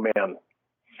the pro man.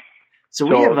 So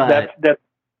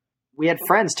we had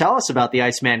friends tell us about the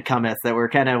Iceman cometh, that we're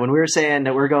kind of, when we were saying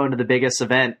that we're going to the biggest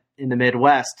event in the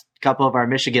Midwest, a couple of our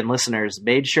Michigan listeners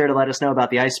made sure to let us know about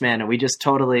the Iceman, and we just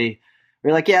we're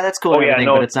like, yeah, that's cool,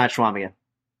 but it's not Chequamegon.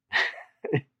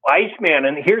 Iceman,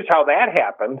 and here's how that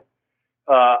happened.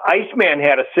 Iceman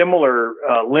had a similar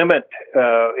limit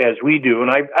as we do,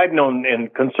 and I've known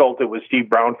and consulted with Steve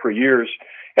Brown for years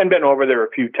and been over there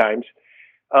a few times.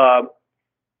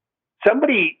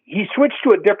 He switched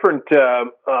to a different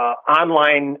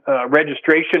online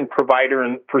registration provider,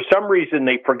 and for some reason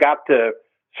they forgot to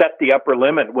set the upper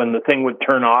limit when the thing would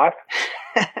turn off.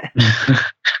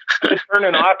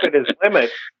 Turning off at his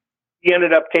limit, he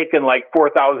ended up taking like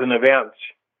 4,000 events.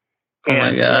 Oh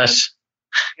my gosh.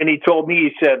 And he told me,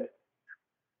 he said,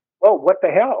 well, what the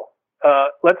hell?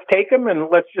 Let's take them and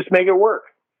let's just make it work.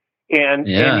 And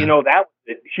that was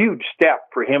a huge step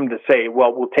for him to say,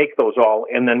 well, we'll take those all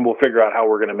and then we'll figure out how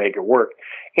we're going to make it work.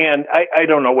 And I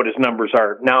don't know what his numbers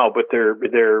are now, but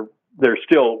they're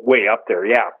still way up there.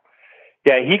 Yeah.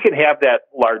 Yeah. He can have that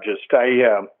largest.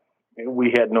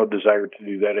 We had no desire to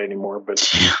do that anymore, but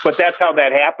that's how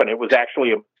that happened. It was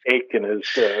actually a mistake in his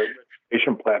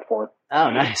registration platform. Oh,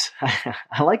 nice.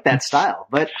 I like that style,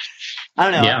 but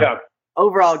I don't know. Yeah.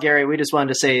 Overall, Gary, we just wanted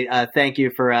to say thank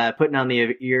you for putting on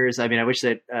the years. I mean, I wish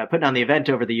that putting on the event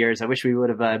over the years, I wish we would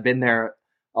have been there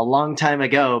a long time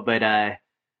ago, but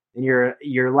in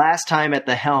your last time at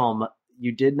the helm,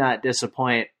 you did not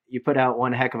disappoint. You put out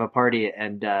one heck of a party,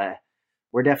 and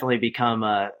we're definitely become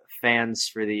fans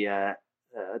for the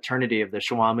eternity of the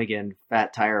Chequamegon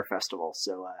Fat Tire Festival.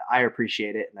 So I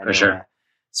appreciate it. And I know sure.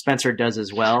 Spencer does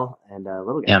as well. And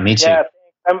little guy. Yeah, me too. Yeah,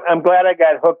 I'm glad I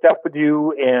got hooked up with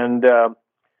you. And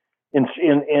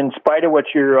in spite of what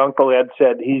your Uncle Ed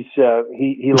said, he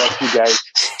likes you guys.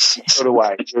 So do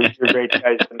I. You're great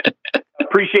guys. And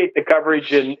appreciate the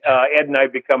coverage. And Ed and I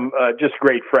become just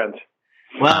great friends.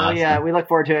 Well, we look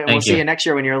forward to it. Thank See you next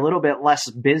year when you're a little bit less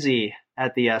busy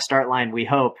at the start line, we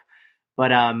hope.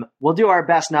 But we'll do our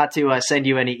best not to send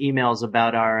you any emails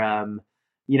about our,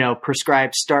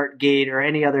 prescribed start gate or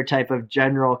any other type of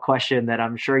general question that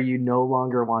I'm sure you no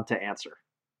longer want to answer.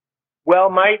 Well,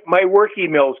 my work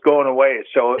email's going away,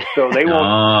 so they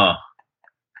won't.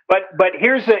 But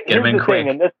here's the thing,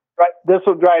 and this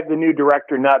will drive the new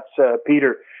director nuts,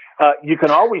 Peter. You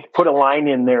can always put a line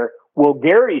in there. Well,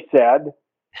 Gary said.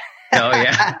 Oh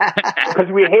yeah. Because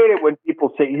we hate it when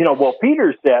people say, well,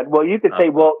 Peter said. Well, you could say,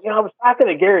 well, I was talking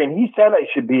to Gary and he said I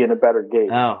should be in a better gauge.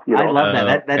 Oh, I love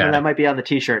that. That might be on the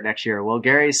T-shirt next year. Well,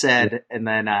 Gary said, and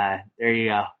then there you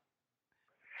go.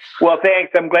 Well,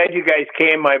 thanks. I'm glad you guys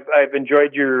came. I've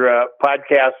enjoyed your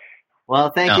podcast.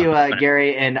 Well, thank you,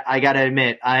 Gary. And I got to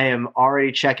admit, I am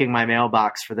already checking my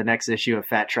mailbox for the next issue of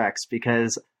Fat Treks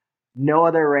because no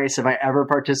other race have I ever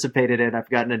participated in. I've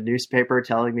gotten a newspaper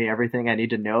telling me everything I need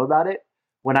to know about it.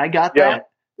 When I got that,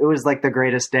 it was like the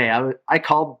greatest day. I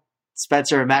called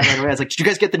Spencer and Matt right away. I was like, did you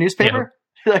guys get the newspaper?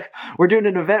 Yeah. Like, we're doing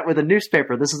an event with a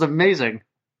newspaper. This is amazing.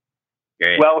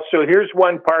 Great. Well, so here's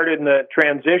one part in the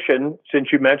transition,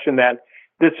 since you mentioned that.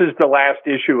 This is the last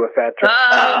issue of Fat Treks.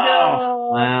 Oh, no.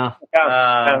 Wow.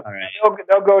 All right.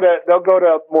 They'll go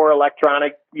to more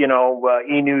electronic,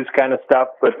 e-news kind of stuff,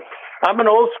 but I'm an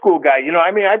old school guy.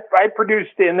 I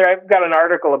produced in there. I've got an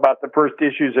article about the first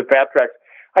issues of Fat Treks.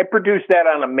 I produced that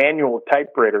on a manual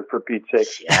typewriter, for Pete's sake.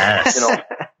 Yes. Love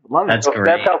it. That's great.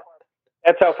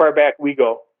 That's how far back we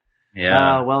go.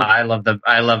 Yeah. Well, I love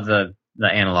the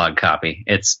analog copy.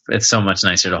 It's so much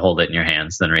nicer to hold it in your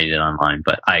hands than read it online.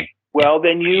 But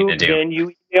then you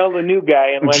email the new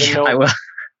guy and let him know. I will.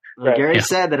 Well, Gary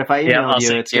said that if I email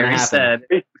you, it's going to happen.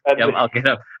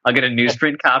 I'll get a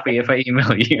newsprint copy if I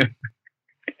email you.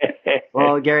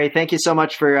 Well, Gary, thank you so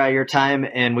much for your time,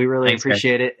 and we really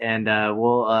appreciate it. And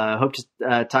we'll hope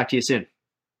to talk to you soon.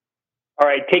 All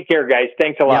right, take care, guys.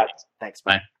 Thanks a lot. Thanks.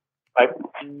 Bye.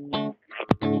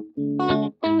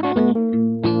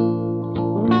 Bye.